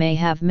child may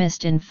have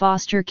missed in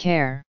foster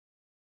care.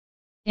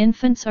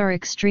 Infants are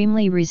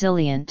extremely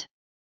resilient."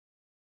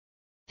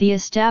 The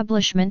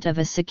establishment of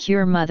a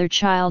secure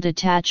mother-child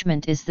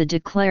attachment is the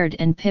declared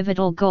and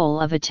pivotal goal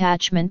of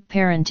attachment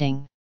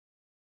parenting.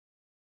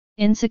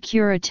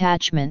 Insecure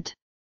attachment.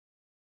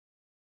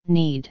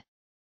 Need.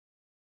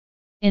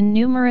 In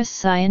numerous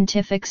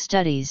scientific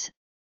studies,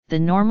 the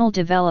normal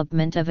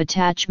development of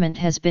attachment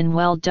has been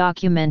well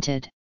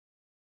documented.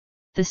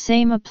 The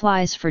same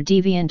applies for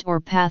deviant or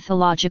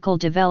pathological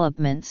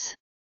developments.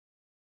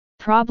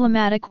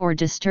 Problematic or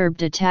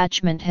disturbed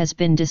attachment has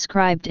been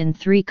described in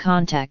 3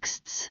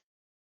 contexts.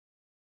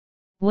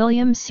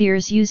 William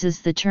Sears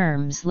uses the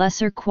terms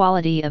lesser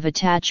quality of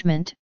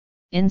attachment,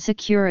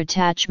 insecure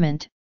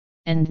attachment,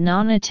 and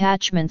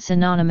non-attachment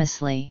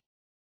synonymously.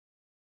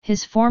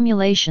 His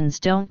formulations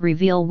don't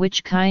reveal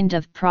which kind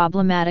of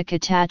problematic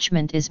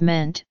attachment is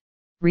meant: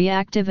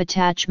 reactive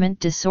attachment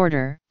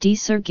disorder,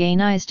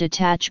 disorganized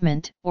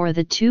attachment, or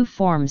the 2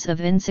 forms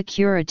of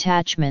insecure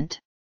attachment.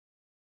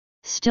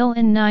 Still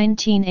in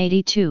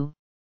 1982,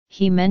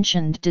 he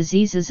mentioned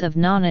diseases of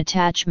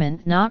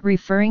non-attachment, not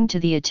referring to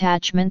the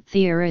attachment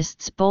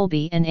theorists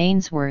Bowlby and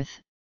Ainsworth,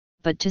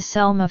 but to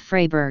Selma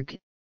Freyberg,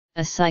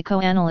 a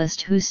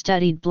psychoanalyst who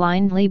studied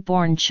blindly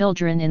born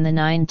children in the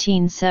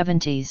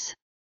 1970s.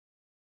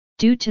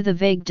 Due to the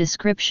vague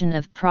description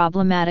of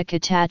problematic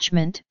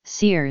attachment,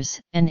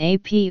 Sears and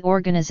AP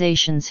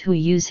organizations who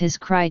use his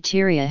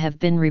criteria have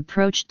been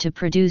reproached to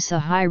produce a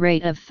high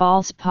rate of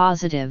false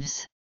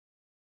positives.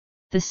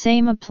 The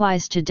same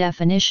applies to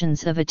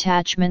definitions of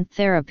attachment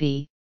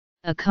therapy,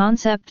 a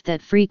concept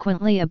that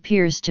frequently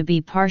appears to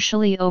be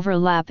partially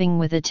overlapping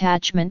with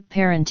attachment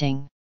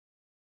parenting.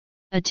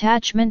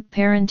 Attachment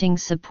parenting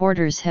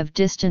supporters have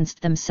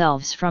distanced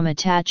themselves from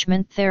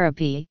attachment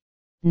therapy,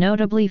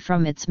 notably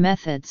from its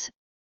methods,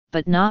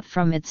 but not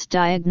from its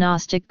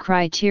diagnostic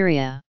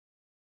criteria.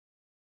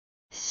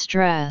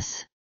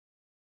 Stress.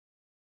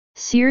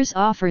 Sears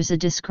offers a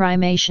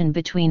discrimination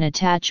between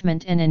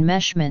attachment and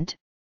enmeshment,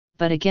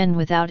 but again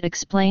without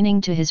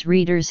explaining to his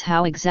readers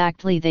how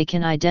exactly they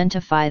can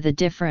identify the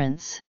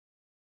difference.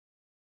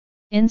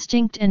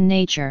 Instinct and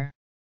nature.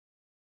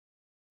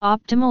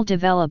 Optimal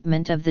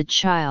development of the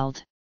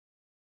child.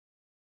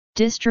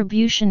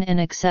 Distribution and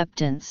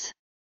acceptance.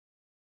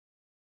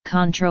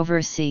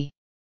 Controversy.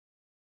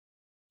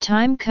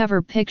 Time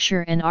cover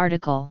picture and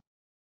article.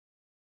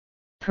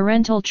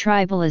 Parental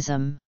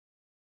tribalism.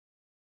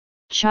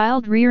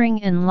 Child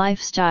rearing and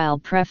lifestyle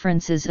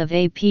preferences of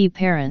AP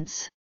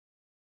parents.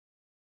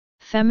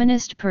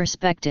 Feminist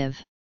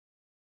perspective.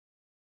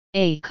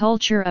 A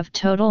culture of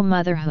total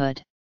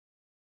motherhood.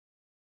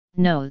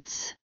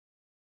 Notes.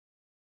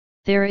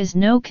 There is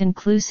no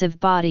conclusive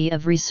body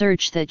of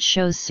research that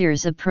shows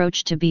Sears'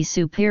 approach to be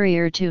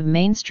superior to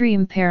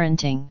mainstream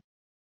parenting.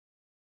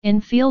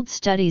 In field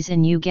studies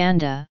in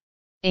Uganda,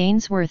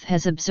 Ainsworth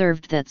has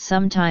observed that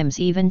sometimes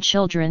even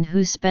children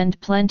who spend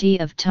plenty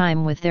of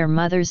time with their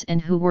mothers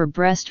and who were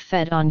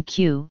breastfed on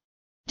cue,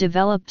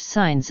 developed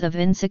signs of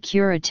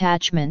insecure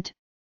attachment,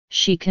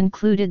 she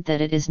concluded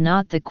that it is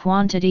not the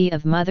quantity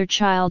of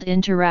mother-child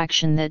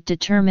interaction that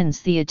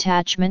determines the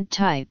attachment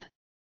type,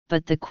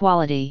 but the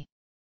quality.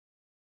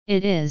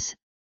 It is,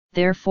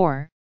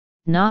 therefore,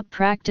 not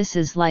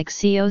practices like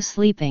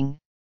sleeping,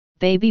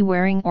 baby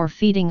wearing or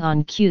feeding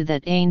on cue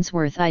that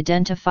Ainsworth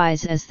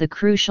identifies as the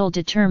crucial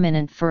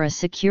determinant for a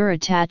secure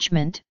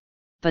attachment,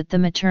 but the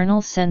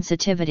maternal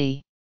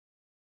sensitivity.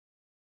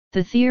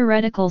 The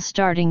theoretical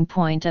starting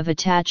point of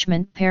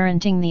attachment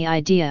parenting, the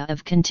idea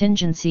of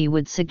contingency,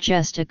 would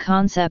suggest a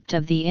concept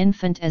of the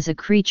infant as a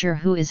creature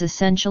who is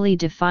essentially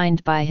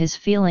defined by his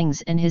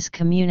feelings and his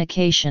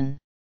communication.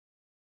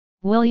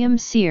 William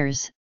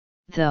Sears,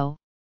 though,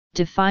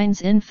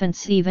 defines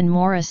infants even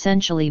more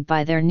essentially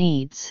by their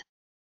needs.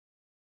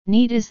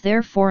 Need is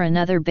therefore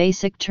another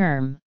basic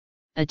term.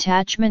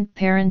 Attachment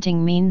parenting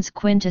means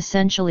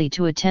quintessentially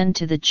to attend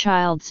to the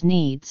child's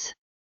needs.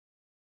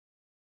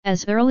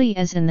 As early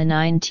as in the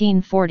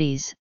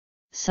 1940s,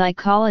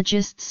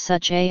 psychologists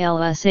such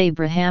as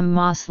Abraham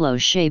Maslow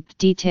shaped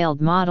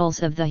detailed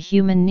models of the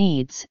human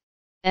needs.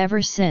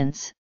 Ever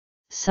since,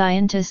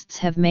 scientists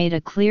have made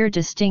a clear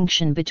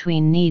distinction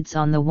between needs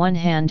on the one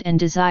hand and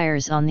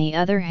desires on the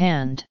other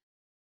hand.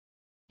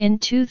 In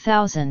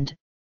 2000,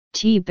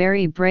 T.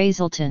 Barry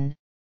Brazelton,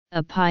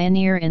 a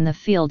pioneer in the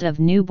field of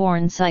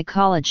newborn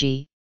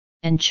psychology,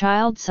 and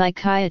child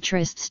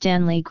psychiatrist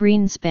Stanley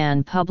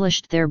Greenspan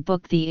published their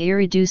book The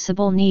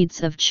Irreducible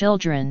Needs of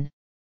Children,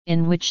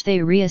 in which they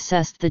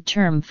reassessed the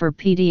term for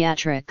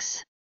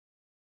pediatrics.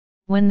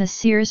 When the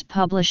Sears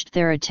published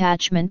their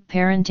attachment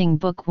parenting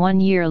book 1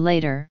 year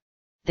later,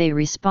 they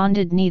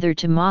responded neither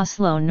to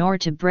Maslow nor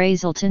to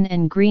Brazelton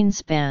and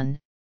Greenspan,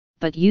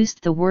 but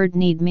used the word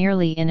need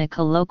merely in a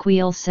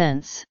colloquial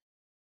sense.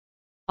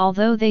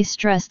 Although they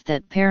stressed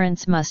that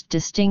parents must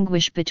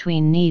distinguish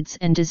between needs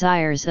and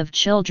desires of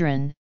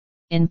children,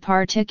 in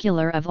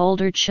particular of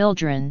older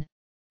children,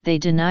 they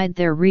denied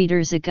their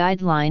readers a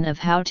guideline of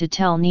how to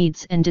tell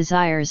needs and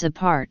desires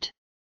apart.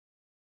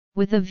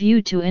 With a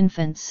view to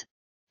infants,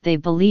 they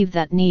believe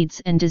that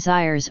needs and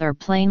desires are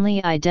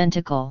plainly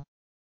identical.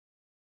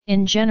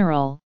 In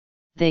general,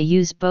 they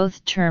use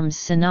both terms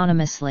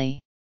synonymously.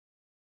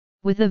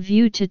 With a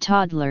view to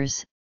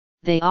toddlers,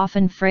 they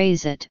often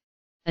phrase it,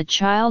 "A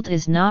child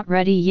is not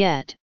ready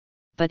yet,"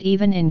 but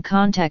even in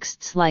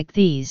contexts like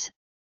these,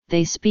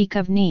 they speak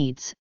of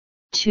needs,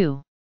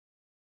 too.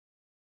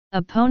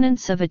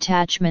 Opponents of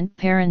attachment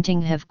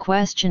parenting have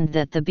questioned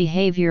that the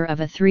behavior of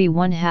a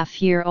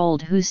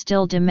 3.5-year-old who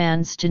still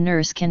demands to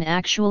nurse can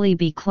actually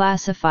be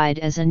classified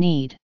as a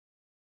need.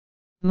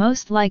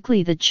 Most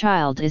likely the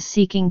child is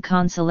seeking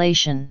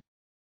consolation.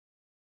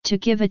 To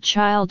give a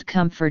child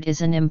comfort is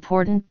an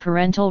important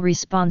parental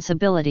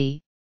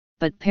responsibility,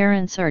 but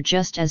parents are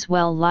just as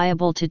well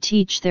liable to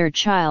teach their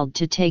child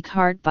to take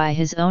heart by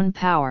his own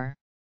power.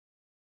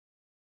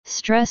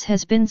 Stress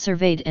has been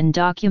surveyed and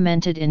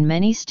documented in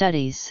many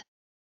studies.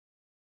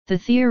 The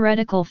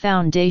theoretical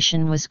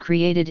foundation was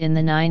created in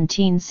the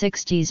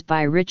 1960s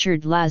by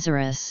Richard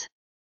Lazarus.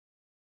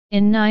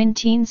 In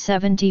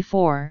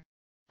 1974,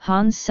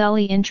 Hans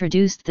Selye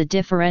introduced the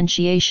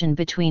differentiation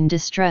between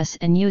distress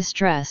and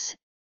eustress,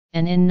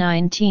 and in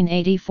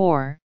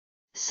 1984,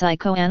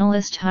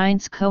 psychoanalyst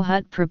Heinz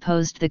Kohut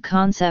proposed the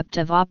concept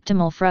of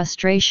optimal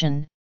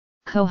frustration.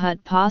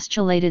 Kohut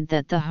postulated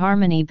that the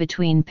harmony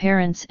between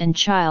parents and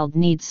child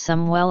needs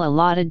some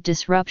well-allotted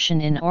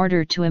disruption in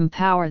order to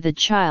empower the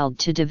child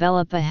to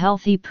develop a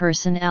healthy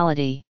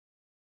personality.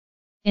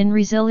 In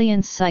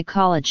resilience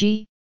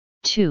psychology,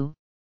 too,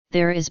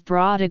 there is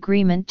broad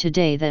agreement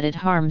today that it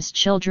harms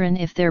children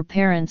if their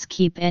parents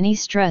keep any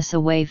stress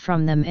away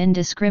from them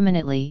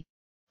indiscriminately.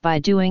 By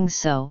doing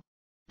so,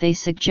 they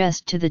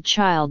suggest to the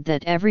child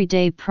that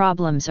everyday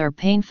problems are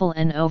painful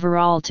and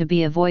overall to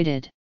be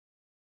avoided.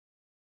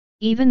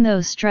 Even though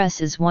stress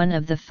is one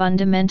of the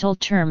fundamental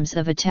terms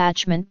of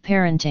attachment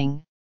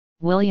parenting,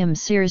 William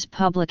Sears'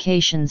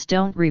 publications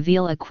don't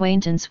reveal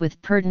acquaintance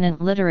with pertinent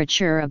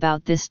literature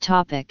about this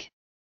topic.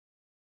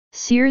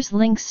 Sears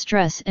links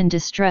stress and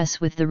distress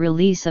with the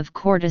release of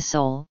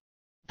cortisol,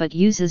 but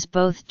uses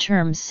both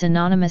terms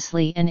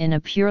synonymously and in a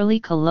purely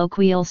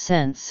colloquial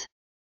sense.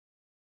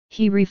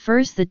 He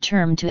refers the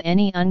term to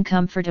any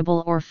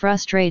uncomfortable or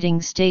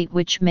frustrating state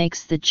which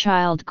makes the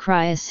child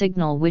cry, a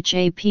signal which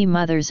AP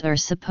mothers are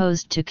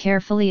supposed to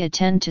carefully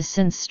attend to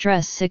since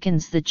stress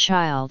sickens the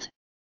child.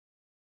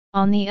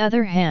 On the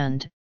other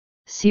hand,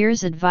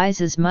 Sears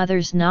advises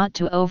mothers not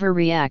to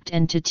overreact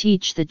and to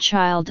teach the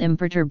child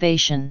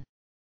imperturbation.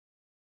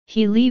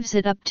 He leaves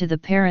it up to the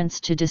parents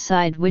to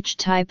decide which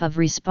type of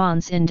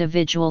response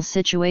individual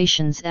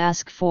situations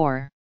ask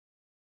for.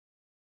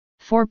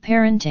 For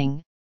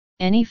parenting,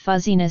 any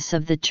fuzziness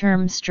of the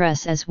term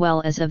stress as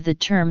well as of the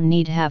term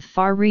need have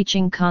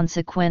far-reaching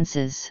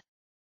consequences.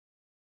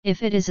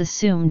 If it is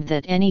assumed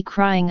that any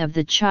crying of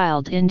the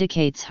child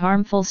indicates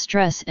harmful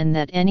stress and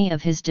that any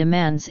of his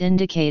demands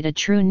indicate a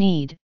true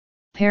need,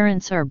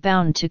 parents are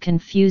bound to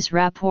confuse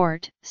rapport,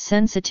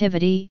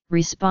 sensitivity,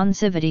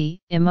 responsivity,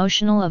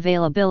 emotional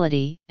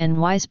availability, and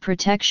wise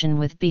protection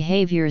with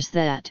behaviors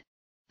that,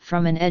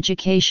 from an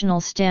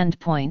educational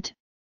standpoint,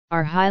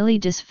 are highly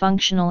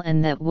dysfunctional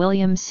and that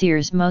William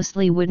Sears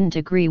mostly wouldn't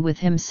agree with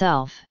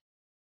himself.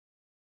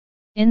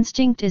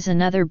 Instinct is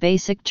another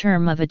basic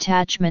term of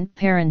attachment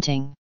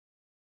parenting.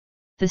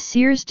 The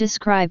Sears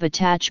describe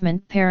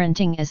attachment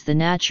parenting as the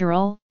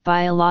natural,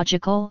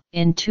 biological,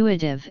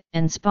 intuitive,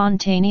 and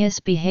spontaneous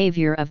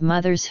behavior of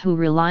mothers who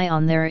rely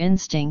on their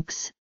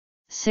instincts,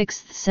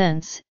 sixth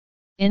sense,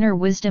 inner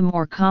wisdom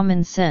or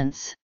common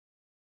sense.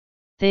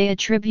 They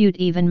attribute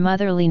even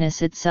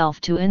motherliness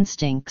itself to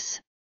instincts,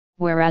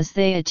 whereas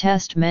they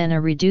attest men a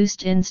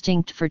reduced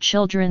instinct for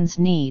children's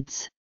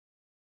needs.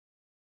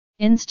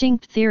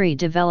 Instinct theory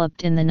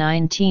developed in the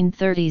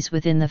 1930s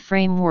within the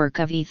framework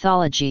of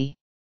ethology.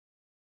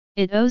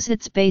 It owes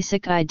its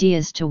basic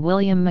ideas to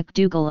William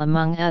McDougall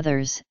among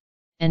others,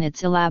 and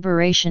its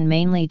elaboration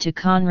mainly to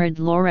Konrad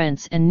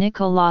Lorenz and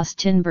Nicolaas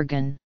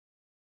Tinbergen.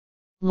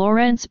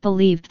 Lorenz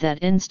believed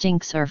that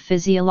instincts are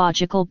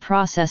physiological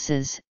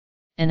processes,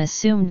 and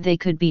assumed they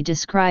could be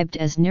described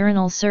as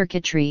neuronal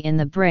circuitry in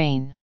the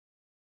brain.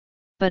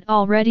 But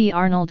already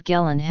Arnold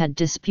Gellin had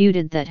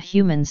disputed that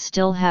humans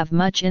still have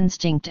much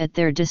instinct at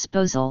their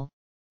disposal.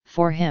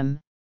 For him,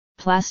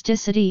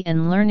 plasticity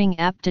and learning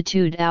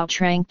aptitude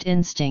outranked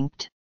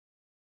instinct.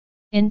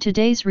 In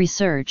today's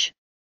research,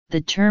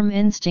 the term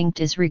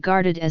instinct is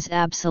regarded as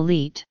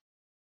obsolete.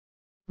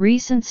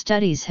 Recent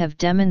studies have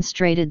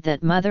demonstrated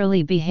that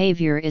motherly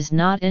behavior is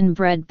not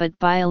inbred but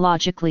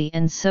biologically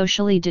and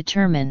socially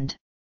determined.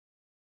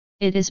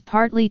 It is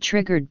partly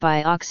triggered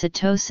by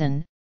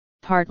oxytocin,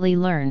 partly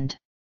learned.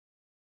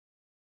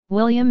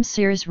 William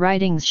Sears'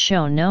 writings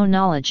show no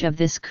knowledge of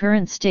this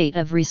current state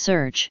of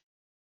research.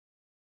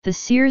 The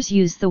Sears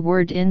use the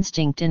word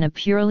instinct in a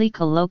purely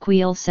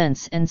colloquial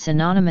sense and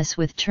synonymous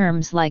with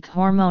terms like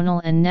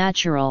hormonal and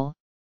natural.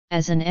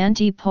 As an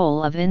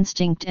antipole of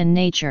instinct and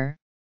nature,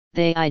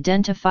 they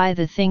identify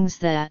the things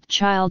that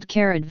child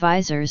care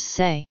advisors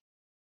say.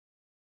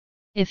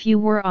 If you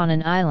were on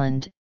an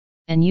island,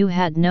 and you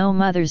had no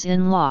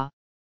mothers-in-law,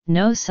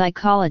 no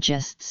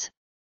psychologists,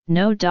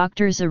 no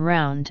doctors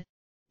around,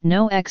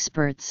 no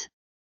experts,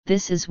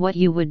 this is what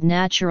you would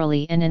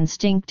naturally and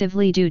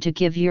instinctively do to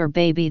give your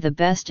baby the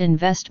best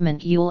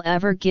investment you'll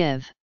ever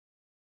give.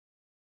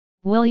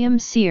 William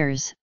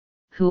Sears,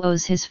 who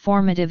owes his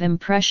formative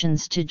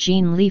impressions to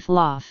Jean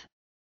Leafloff,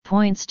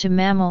 points to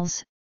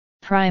mammals,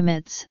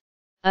 primates,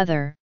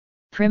 other,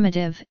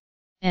 primitive,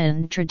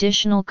 and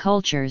traditional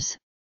cultures,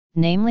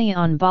 namely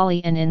on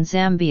Bali and in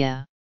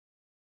Zambia.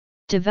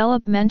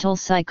 Developmental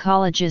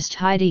psychologist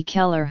Heidi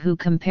Keller, who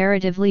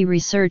comparatively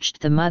researched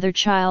the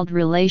mother-child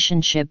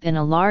relationship in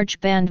a large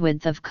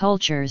bandwidth of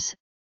cultures,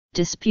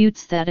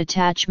 disputes that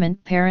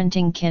attachment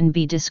parenting can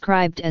be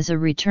described as a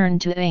return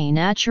to a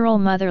natural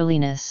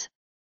motherliness,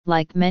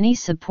 like many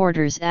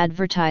supporters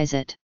advertise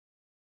it.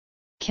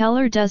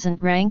 Keller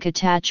doesn't rank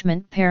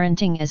attachment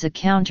parenting as a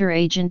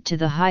counteragent to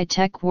the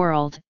high-tech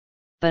world,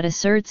 but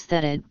asserts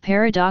that it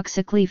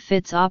paradoxically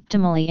fits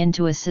optimally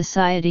into a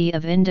society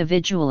of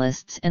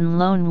individualists and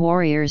lone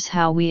warriors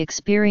how we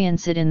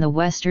experience it in the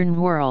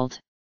Western world.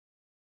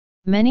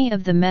 Many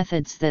of the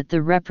methods that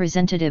the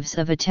representatives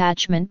of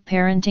attachment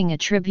parenting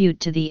attribute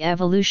to the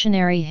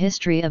evolutionary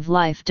history of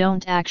life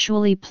don't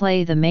actually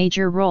play the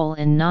major role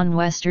in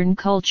non-Western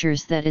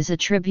cultures that is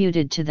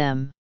attributed to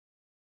them.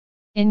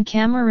 In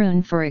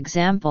Cameroon, for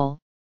example,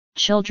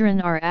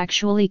 children are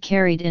actually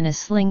carried in a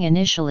sling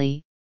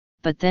initially,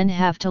 but then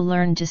have to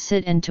learn to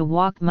sit and to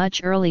walk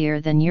much earlier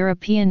than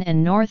European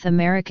and North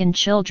American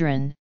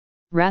children.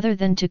 Rather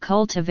than to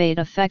cultivate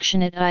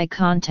affectionate eye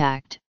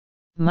contact,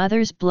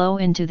 mothers blow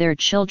into their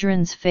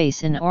children's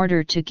face in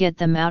order to get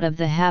them out of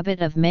the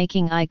habit of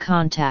making eye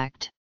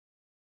contact.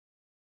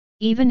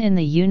 Even in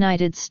the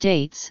United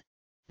States,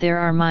 there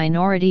are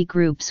minority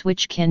groups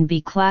which can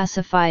be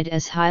classified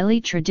as highly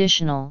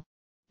traditional,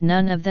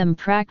 none of them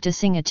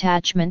practicing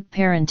attachment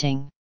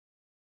parenting.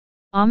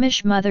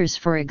 Amish mothers,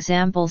 for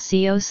example,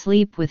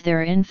 sleep with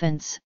their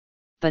infants,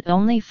 but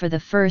only for the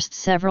first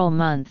several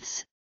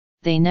months.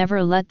 They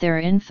never let their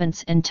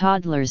infants and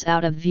toddlers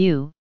out of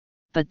view,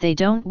 but they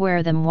don't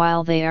wear them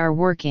while they are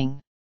working.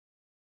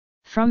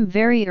 From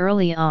very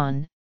early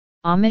on,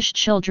 Amish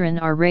children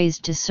are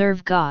raised to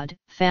serve God,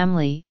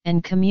 family,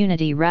 and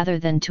community rather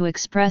than to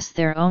express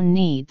their own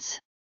needs.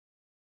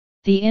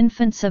 The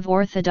infants of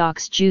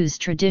Orthodox Jews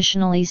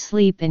traditionally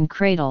sleep in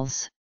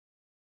cradles.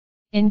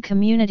 In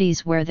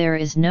communities where there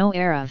is no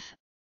Eruv,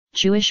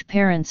 Jewish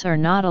parents are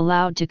not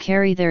allowed to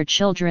carry their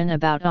children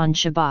about on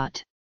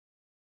Shabbat.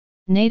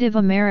 Native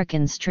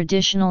Americans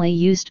traditionally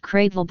used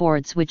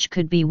cradleboards which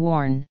could be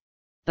worn,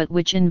 but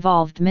which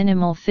involved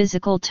minimal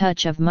physical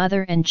touch of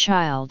mother and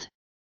child.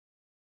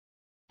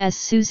 As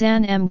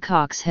Suzanne M.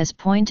 Cox has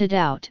pointed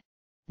out,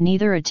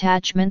 neither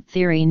attachment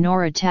theory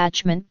nor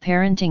attachment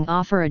parenting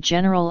offer a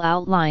general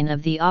outline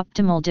of the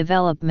optimal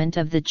development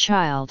of the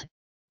child,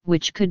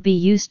 which could be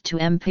used to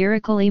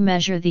empirically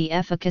measure the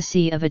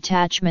efficacy of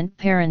attachment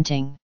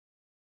parenting.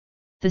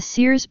 The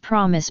Sears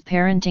promise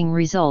parenting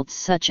results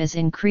such as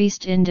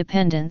increased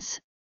independence,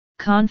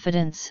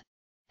 confidence,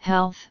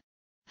 health,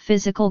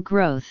 physical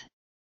growth,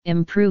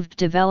 improved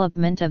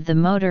development of the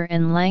motor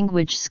and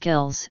language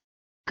skills,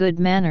 good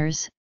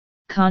manners,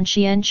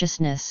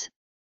 conscientiousness,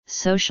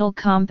 social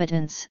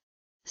competence,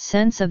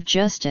 sense of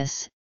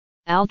justice,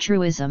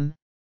 altruism,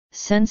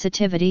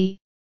 sensitivity,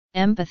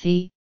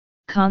 empathy,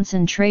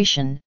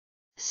 concentration,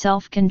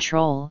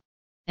 self-control,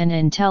 and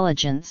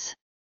intelligence.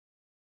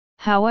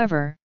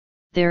 However,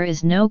 there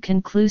is no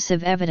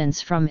conclusive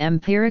evidence from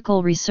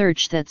empirical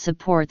research that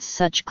supports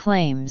such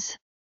claims.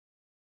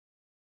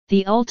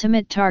 The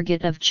ultimate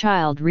target of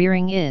child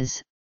rearing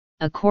is,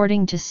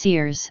 according to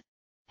Sears,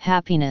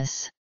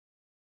 happiness.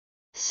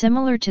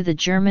 Similar to the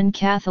German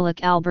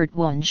Catholic Albert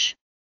Wunsch,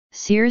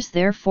 Sears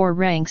therefore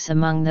ranks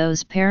among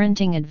those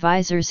parenting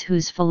advisors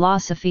whose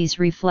philosophies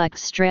reflect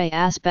stray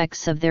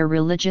aspects of their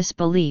religious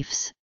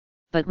beliefs,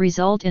 but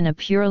result in a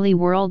purely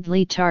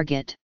worldly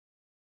target.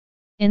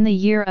 In the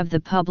year of the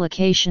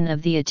publication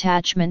of the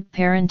Attachment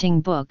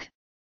Parenting book,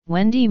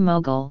 Wendy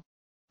Mogul,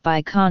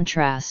 by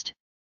contrast,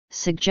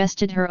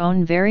 suggested her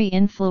own very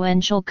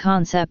influential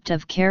concept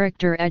of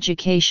character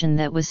education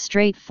that was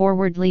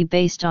straightforwardly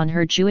based on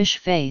her Jewish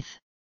faith.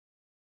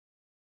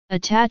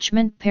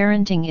 Attachment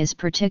parenting is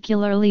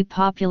particularly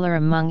popular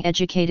among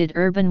educated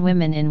urban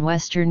women in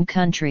Western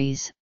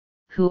countries,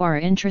 who are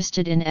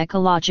interested in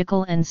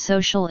ecological and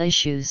social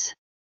issues.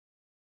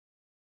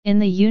 In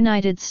the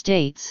United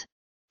States,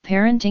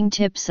 parenting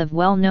tips of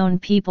well-known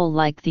people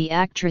like the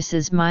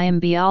actresses Mayim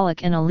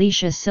Bialik and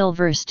Alicia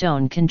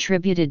Silverstone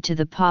contributed to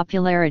the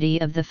popularity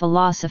of the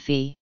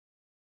philosophy.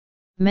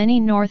 Many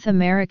North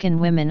American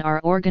women are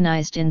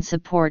organized in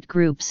support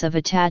groups of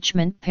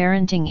Attachment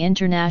Parenting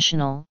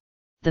International,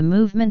 the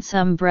movement's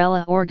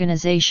umbrella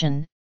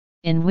organization,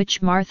 in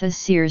which Martha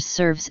Sears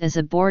serves as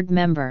a board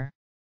member.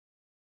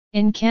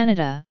 In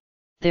Canada,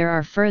 there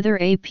are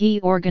further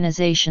AP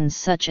organizations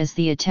such as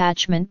the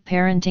Attachment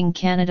Parenting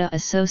Canada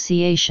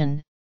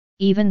Association.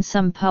 Even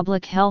some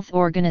public health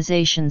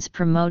organizations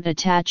promote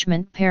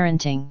attachment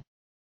parenting.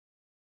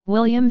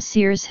 William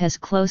Sears has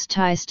close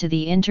ties to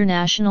the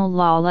International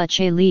La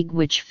Leche League,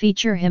 which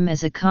feature him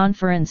as a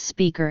conference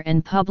speaker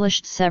and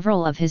published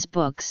several of his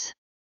books.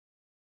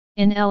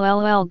 In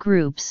LLL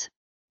groups,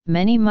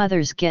 many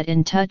mothers get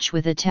in touch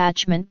with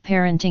attachment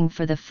parenting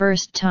for the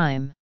first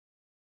time.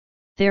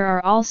 There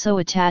are also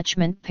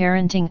attachment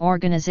parenting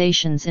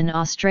organizations in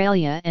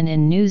Australia and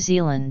in New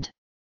Zealand.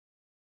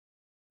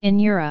 In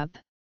Europe,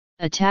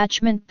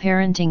 Attachment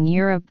Parenting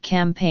Europe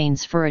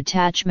campaigns for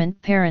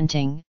attachment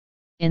parenting.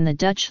 In the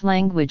Dutch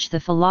language, the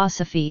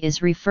philosophy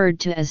is referred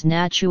to as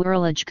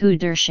Natuurlijke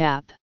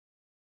Ouderschap.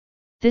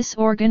 This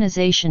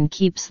organization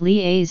keeps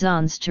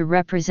liaisons to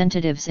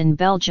representatives in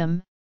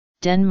Belgium,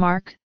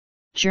 Denmark,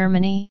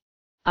 Germany,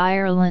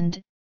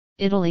 Ireland,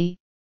 Italy,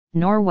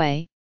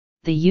 Norway,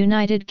 the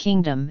United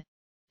Kingdom,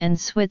 and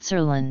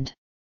Switzerland.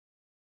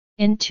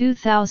 In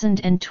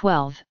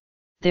 2012,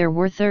 there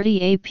were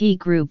 30 AP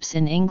groups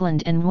in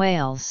England and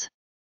Wales.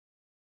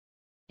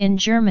 In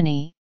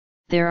Germany,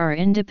 there are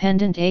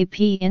independent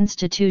AP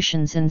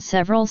institutions in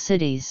several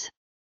cities.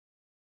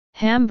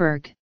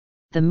 Hamburg,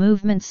 the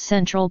movement's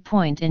central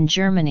point in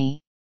Germany,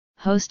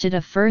 hosted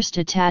a first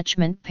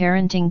Attachment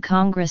Parenting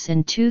Congress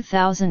in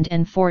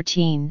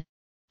 2014,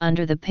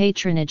 under the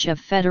patronage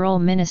of Federal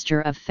Minister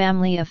of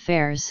Family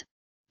Affairs,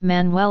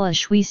 Manuela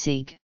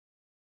Schwesig.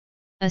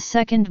 A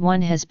second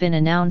one has been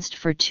announced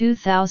for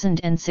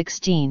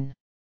 2016.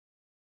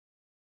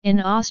 In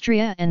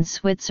Austria and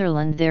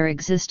Switzerland there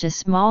exist a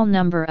small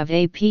number of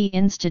AP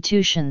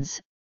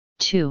institutions,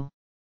 too.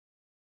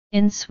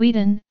 In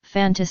Sweden,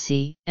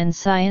 fantasy and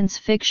science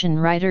fiction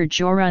writer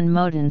Jorun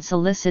Moden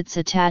solicits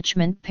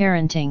attachment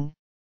parenting,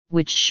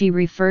 which she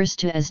refers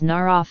to as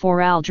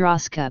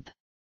Nära-föräldraskap.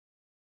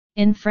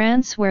 In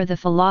France, where the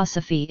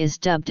philosophy is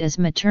dubbed as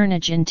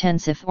maternage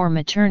intensif or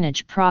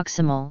maternage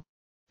proximal,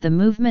 the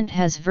movement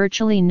has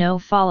virtually no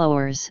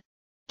followers.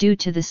 Due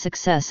to the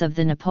success of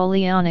the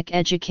Napoleonic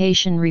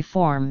education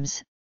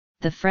reforms,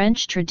 the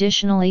French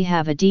traditionally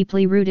have a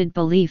deeply rooted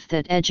belief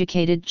that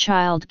educated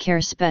child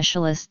care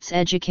specialists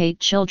educate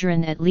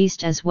children at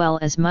least as well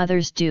as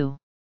mothers do.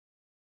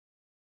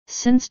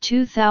 Since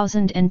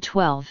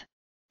 2012,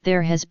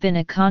 there has been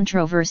a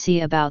controversy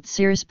about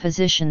Sears'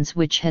 positions,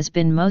 which has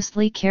been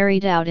mostly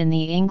carried out in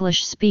the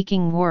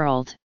English-speaking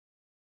world.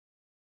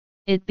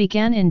 It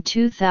began in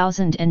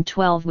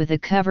 2012 with a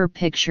cover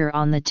picture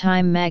on the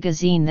Time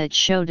magazine that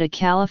showed a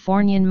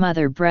Californian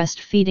mother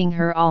breastfeeding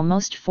her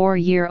almost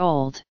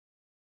 4-year-old.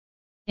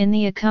 In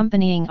the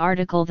accompanying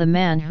article, The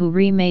Man Who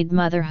Remade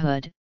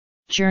Motherhood,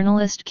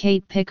 journalist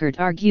Kate Pickard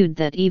argued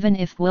that even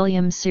if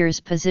William Sears'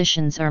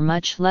 positions are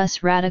much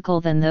less radical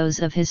than those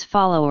of his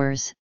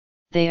followers,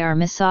 they are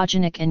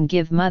misogynic and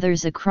give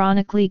mothers a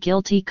chronically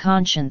guilty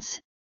conscience,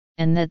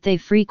 and that they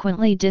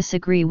frequently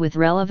disagree with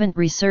relevant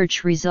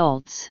research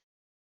results.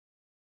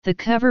 The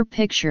cover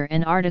picture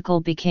and article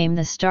became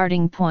the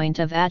starting point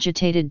of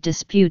agitated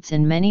disputes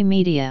in many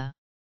media.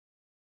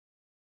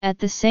 At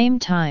the same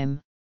time,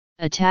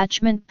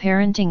 attachment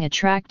parenting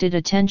attracted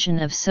attention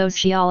of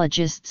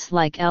sociologists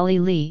like Ellie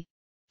Lee,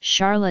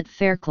 Charlotte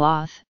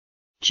Faircloth,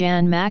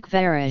 Jan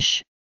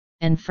Makvarish,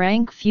 and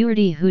Frank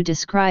Furedi, who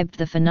described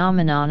the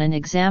phenomenon, an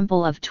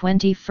example of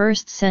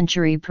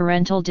 21st-century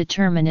parental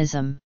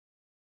determinism.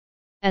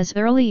 As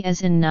early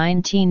as in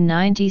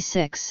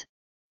 1996,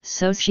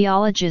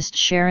 sociologist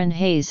Sharon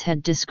Hayes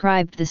had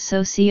described the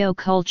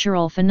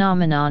socio-cultural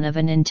phenomenon of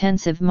an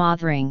intensive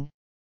mothering,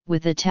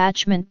 with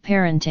attachment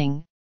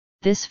parenting.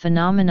 This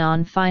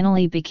phenomenon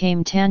finally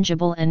became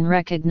tangible and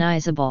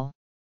recognizable.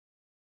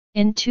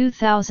 In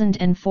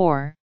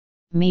 2004,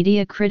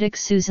 media critic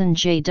Susan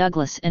J.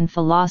 Douglas and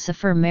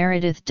philosopher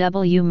Meredith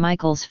W.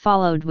 Michaels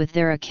followed with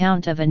their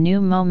account of a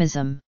new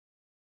momism.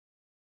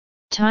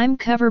 Time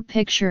cover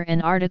picture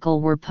and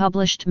article were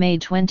published May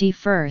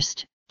 21,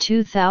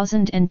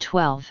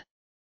 2012.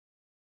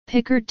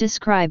 Pickert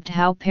described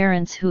how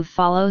parents who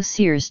follow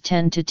Sears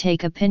tend to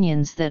take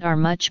opinions that are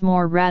much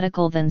more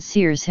radical than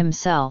Sears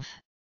himself.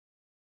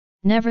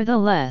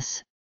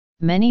 Nevertheless,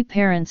 many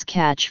parents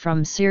catch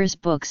from Sears'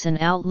 books an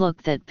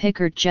outlook that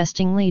Pickert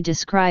jestingly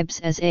describes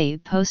as a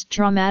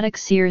post-traumatic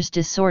Sears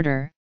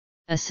disorder,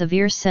 a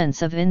severe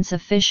sense of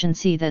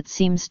insufficiency that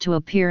seems to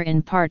appear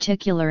in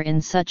particular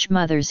in such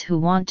mothers who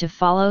want to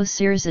follow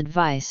Sears'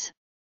 advice,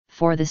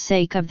 for the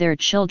sake of their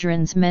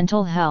children's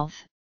mental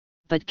health,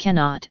 but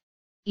cannot,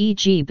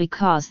 e.g.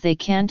 because they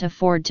can't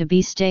afford to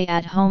be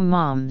stay-at-home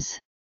moms.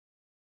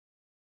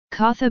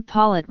 Katha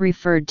Pollitt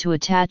referred to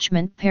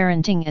attachment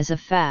parenting as a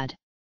fad.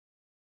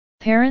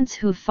 Parents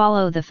who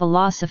follow the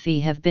philosophy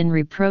have been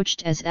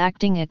reproached as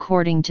acting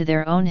according to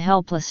their own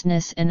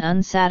helplessness and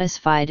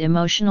unsatisfied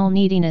emotional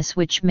neediness,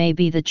 which may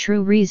be the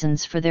true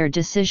reasons for their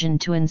decision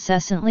to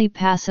incessantly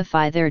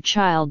pacify their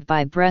child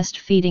by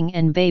breastfeeding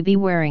and baby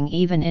wearing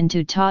even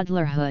into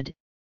toddlerhood,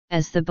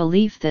 as the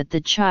belief that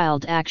the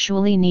child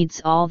actually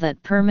needs all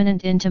that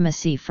permanent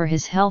intimacy for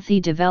his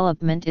healthy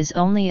development is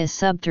only a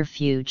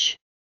subterfuge.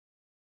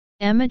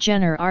 Emma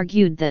Jenner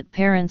argued that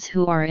parents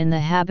who are in the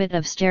habit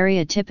of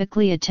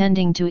stereotypically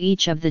attending to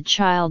each of the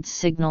child's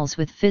signals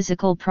with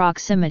physical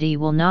proximity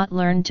will not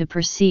learn to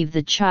perceive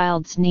the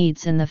child's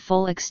needs in the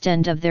full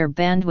extent of their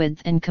bandwidth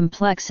and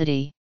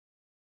complexity.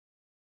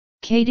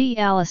 Katie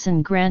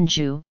Allison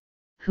Granju,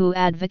 who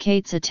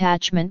advocates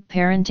attachment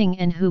parenting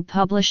and who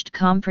published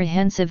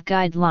comprehensive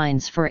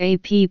guidelines for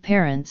AP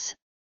parents,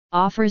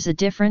 offers a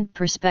different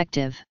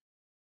perspective.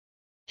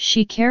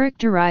 She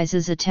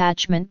characterizes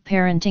attachment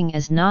parenting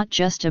as not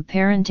just a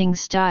parenting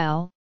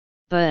style,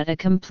 but a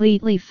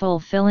completely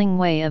fulfilling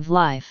way of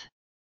life.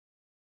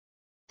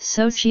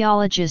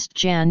 Sociologist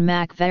Jan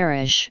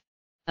Makvarish,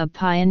 a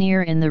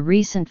pioneer in the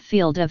recent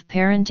field of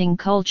parenting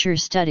culture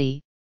study,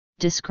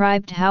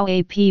 described how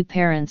AP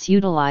parents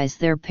utilize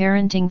their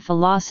parenting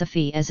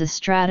philosophy as a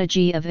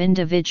strategy of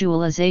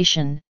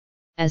individualization,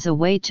 as a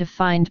way to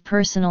find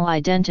personal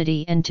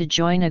identity and to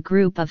join a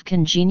group of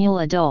congenial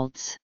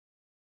adults.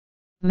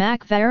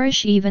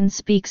 Makvarish even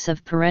speaks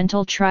of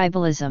parental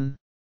tribalism.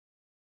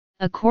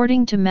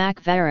 According to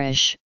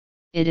Makvarish,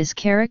 it is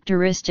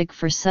characteristic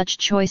for such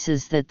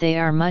choices that they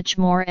are much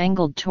more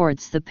angled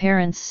towards the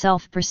parent's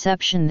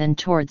self-perception than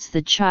towards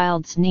the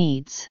child's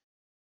needs.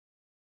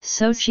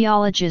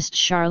 Sociologist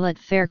Charlotte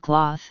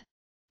Faircloth,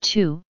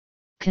 too,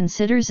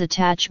 considers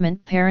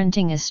attachment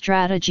parenting a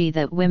strategy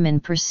that women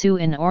pursue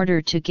in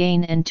order to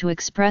gain and to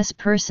express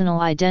personal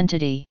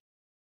identity.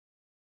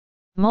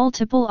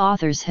 Multiple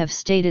authors have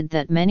stated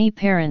that many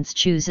parents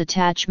choose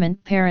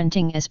attachment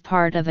parenting as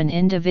part of an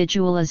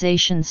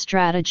individualization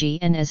strategy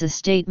and as a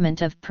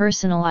statement of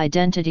personal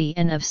identity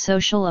and of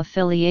social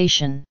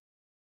affiliation.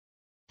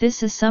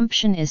 This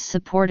assumption is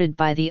supported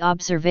by the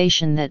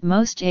observation that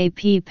most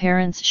AP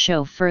parents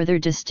show further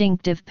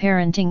distinctive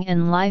parenting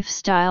and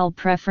lifestyle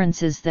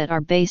preferences that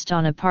are based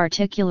on a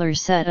particular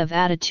set of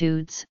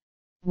attitudes,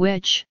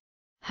 which,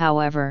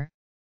 however,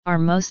 are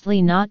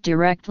mostly not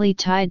directly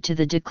tied to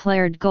the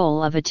declared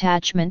goal of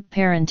attachment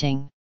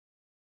parenting.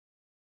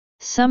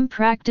 Some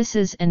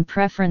practices and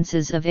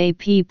preferences of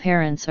AP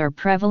parents are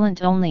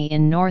prevalent only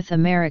in North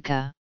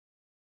America.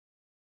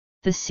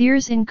 The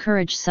Sears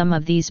encourage some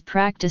of these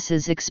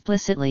practices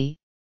explicitly,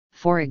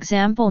 for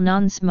example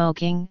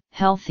non-smoking,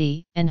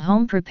 healthy, and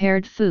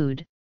home-prepared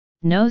food,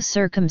 no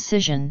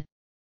circumcision,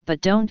 but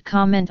don't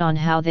comment on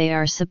how they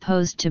are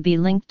supposed to be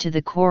linked to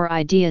the core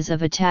ideas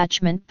of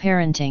attachment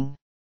parenting.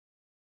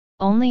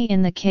 Only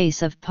in the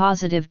case of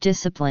positive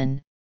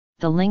discipline,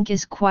 the link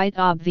is quite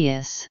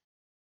obvious.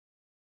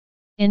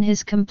 In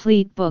his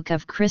complete book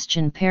of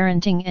Christian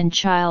parenting and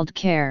child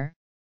care,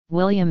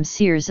 William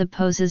Sears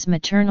opposes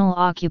maternal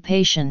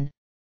occupation,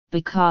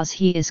 because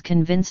he is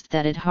convinced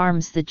that it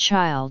harms the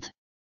child.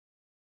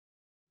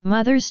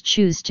 Mothers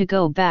choose to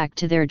go back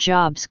to their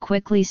jobs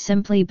quickly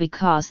simply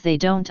because they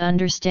don't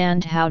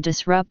understand how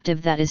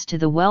disruptive that is to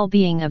the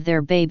well-being of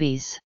their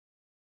babies.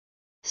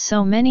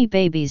 So many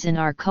babies in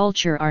our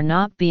culture are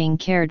not being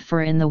cared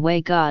for in the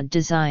way God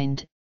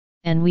designed,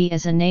 and we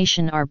as a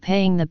nation are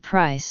paying the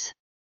price.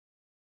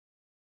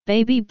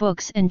 Baby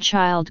books and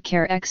child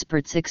care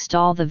experts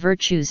extol the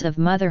virtues of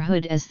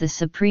motherhood as the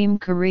supreme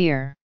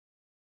career.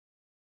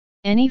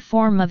 Any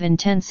form of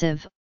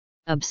intensive,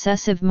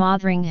 obsessive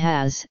mothering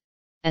has,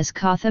 as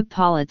Katha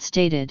Pollitt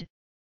stated,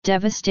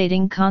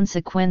 devastating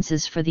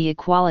consequences for the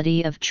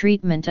equality of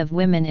treatment of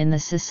women in the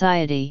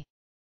society.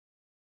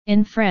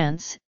 In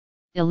France,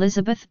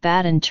 Elizabeth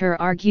Badinter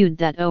argued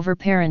that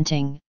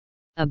overparenting,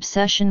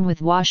 obsession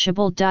with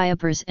washable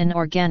diapers and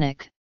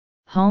organic,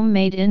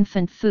 homemade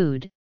infant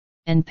food,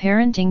 and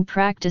parenting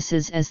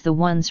practices as the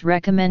ones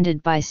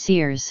recommended by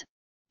Sears,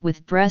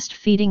 with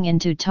breastfeeding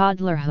into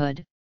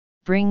toddlerhood,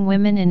 bring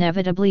women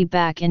inevitably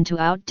back into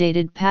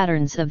outdated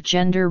patterns of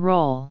gender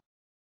role.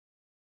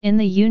 In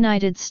the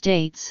United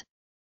States,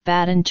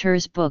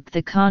 Badinter's book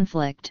The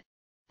Conflict: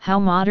 How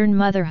Modern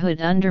Motherhood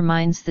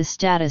Undermines the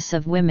Status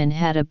of Women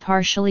had a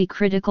partially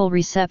critical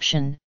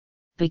reception,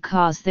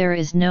 because there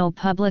is no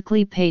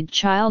publicly paid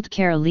child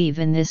care leave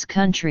in this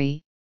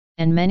country,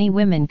 and many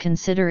women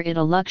consider it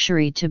a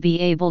luxury to be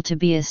able to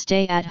be a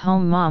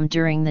stay-at-home mom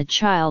during the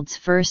child's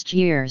first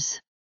years.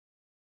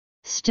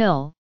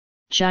 Still,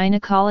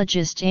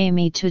 gynecologist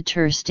Amy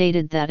Tutor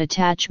stated that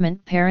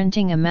attachment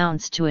parenting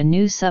amounts to a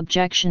new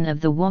subjection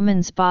of the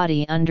woman's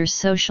body under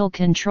social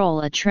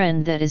control, a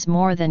trend that is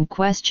more than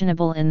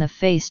questionable in the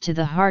face to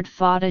the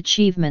hard-fought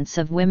achievements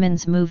of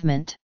women's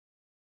movement.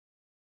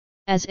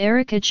 As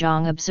Erica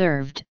Jong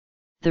observed,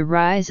 the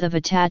rise of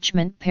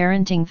attachment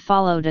parenting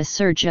followed a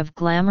surge of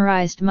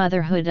glamorized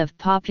motherhood of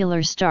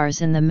popular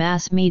stars in the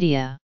mass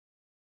media.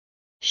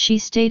 She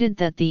stated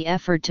that the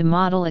effort to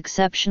model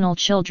exceptional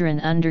children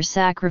under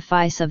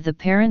sacrifice of the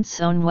parents'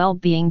 own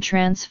well-being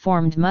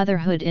transformed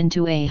motherhood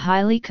into a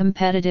highly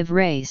competitive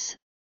race,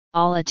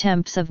 all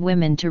attempts of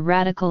women to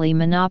radically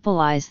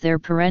monopolize their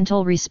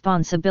parental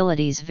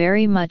responsibilities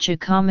very much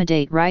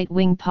accommodate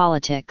right-wing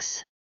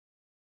politics.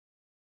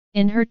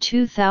 In her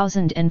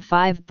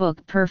 2005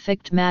 book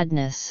Perfect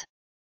Madness,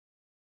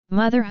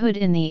 Motherhood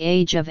in the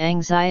Age of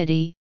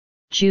Anxiety,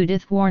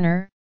 Judith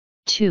Warner,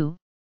 2,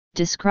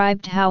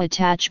 described how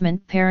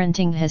attachment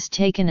parenting has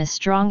taken a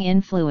strong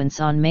influence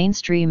on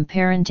mainstream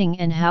parenting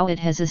and how it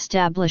has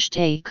established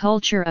a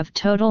culture of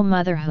total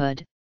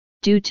motherhood.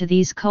 Due to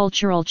these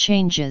cultural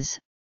changes,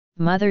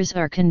 mothers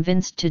are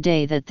convinced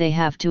today that they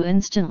have to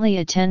instantly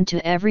attend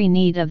to every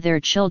need of their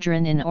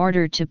children in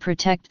order to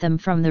protect them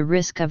from the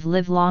risk of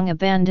lifelong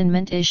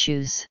abandonment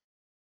issues.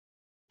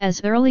 As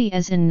early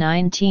as in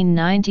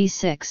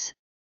 1996,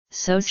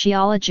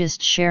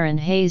 sociologist Sharon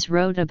Hayes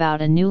wrote about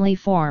a newly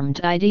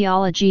formed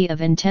ideology of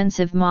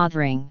intensive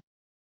mothering.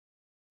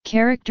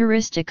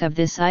 Characteristic of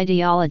this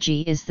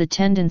ideology is the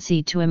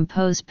tendency to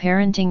impose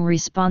parenting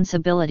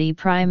responsibility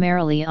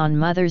primarily on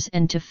mothers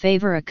and to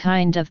favor a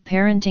kind of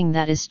parenting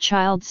that is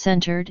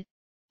child-centered,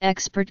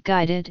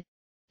 expert-guided,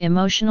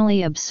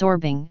 emotionally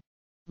absorbing,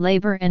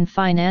 labor and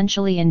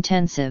financially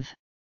intensive.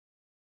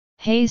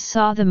 Hayes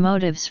saw the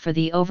motives for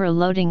the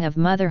overloading of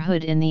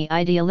motherhood in the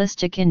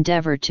idealistic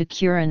endeavor to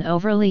cure an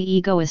overly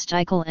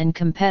egoistical and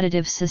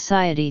competitive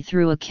society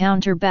through a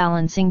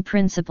counterbalancing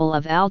principle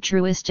of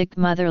altruistic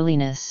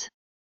motherliness.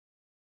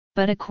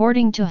 But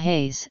according to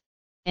Hayes,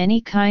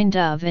 any kind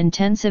of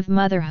intensive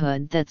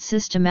motherhood that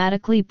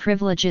systematically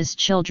privileges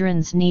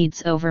children's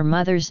needs over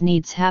mothers'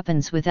 needs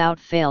happens without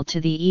fail to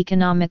the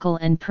economical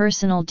and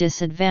personal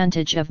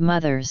disadvantage of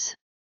mothers.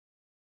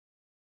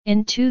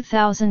 In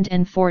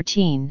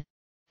 2014,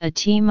 a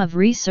team of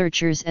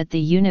researchers at the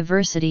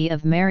University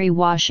of Mary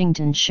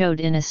Washington showed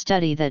in a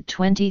study that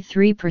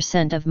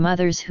 23% of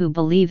mothers who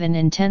believe in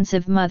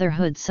intensive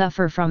motherhood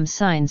suffer from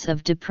signs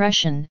of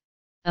depression.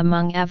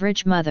 Among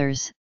average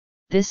mothers,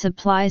 this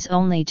applies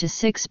only to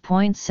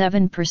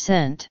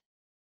 6.7%.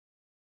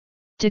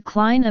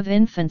 Decline of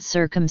infant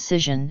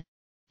circumcision.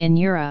 In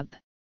Europe,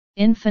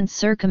 infant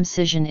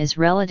circumcision is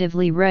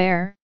relatively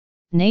rare.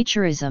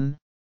 Naturism,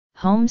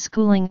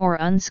 homeschooling or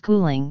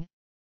unschooling.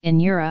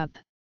 In Europe,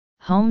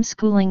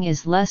 homeschooling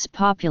is less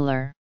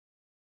popular.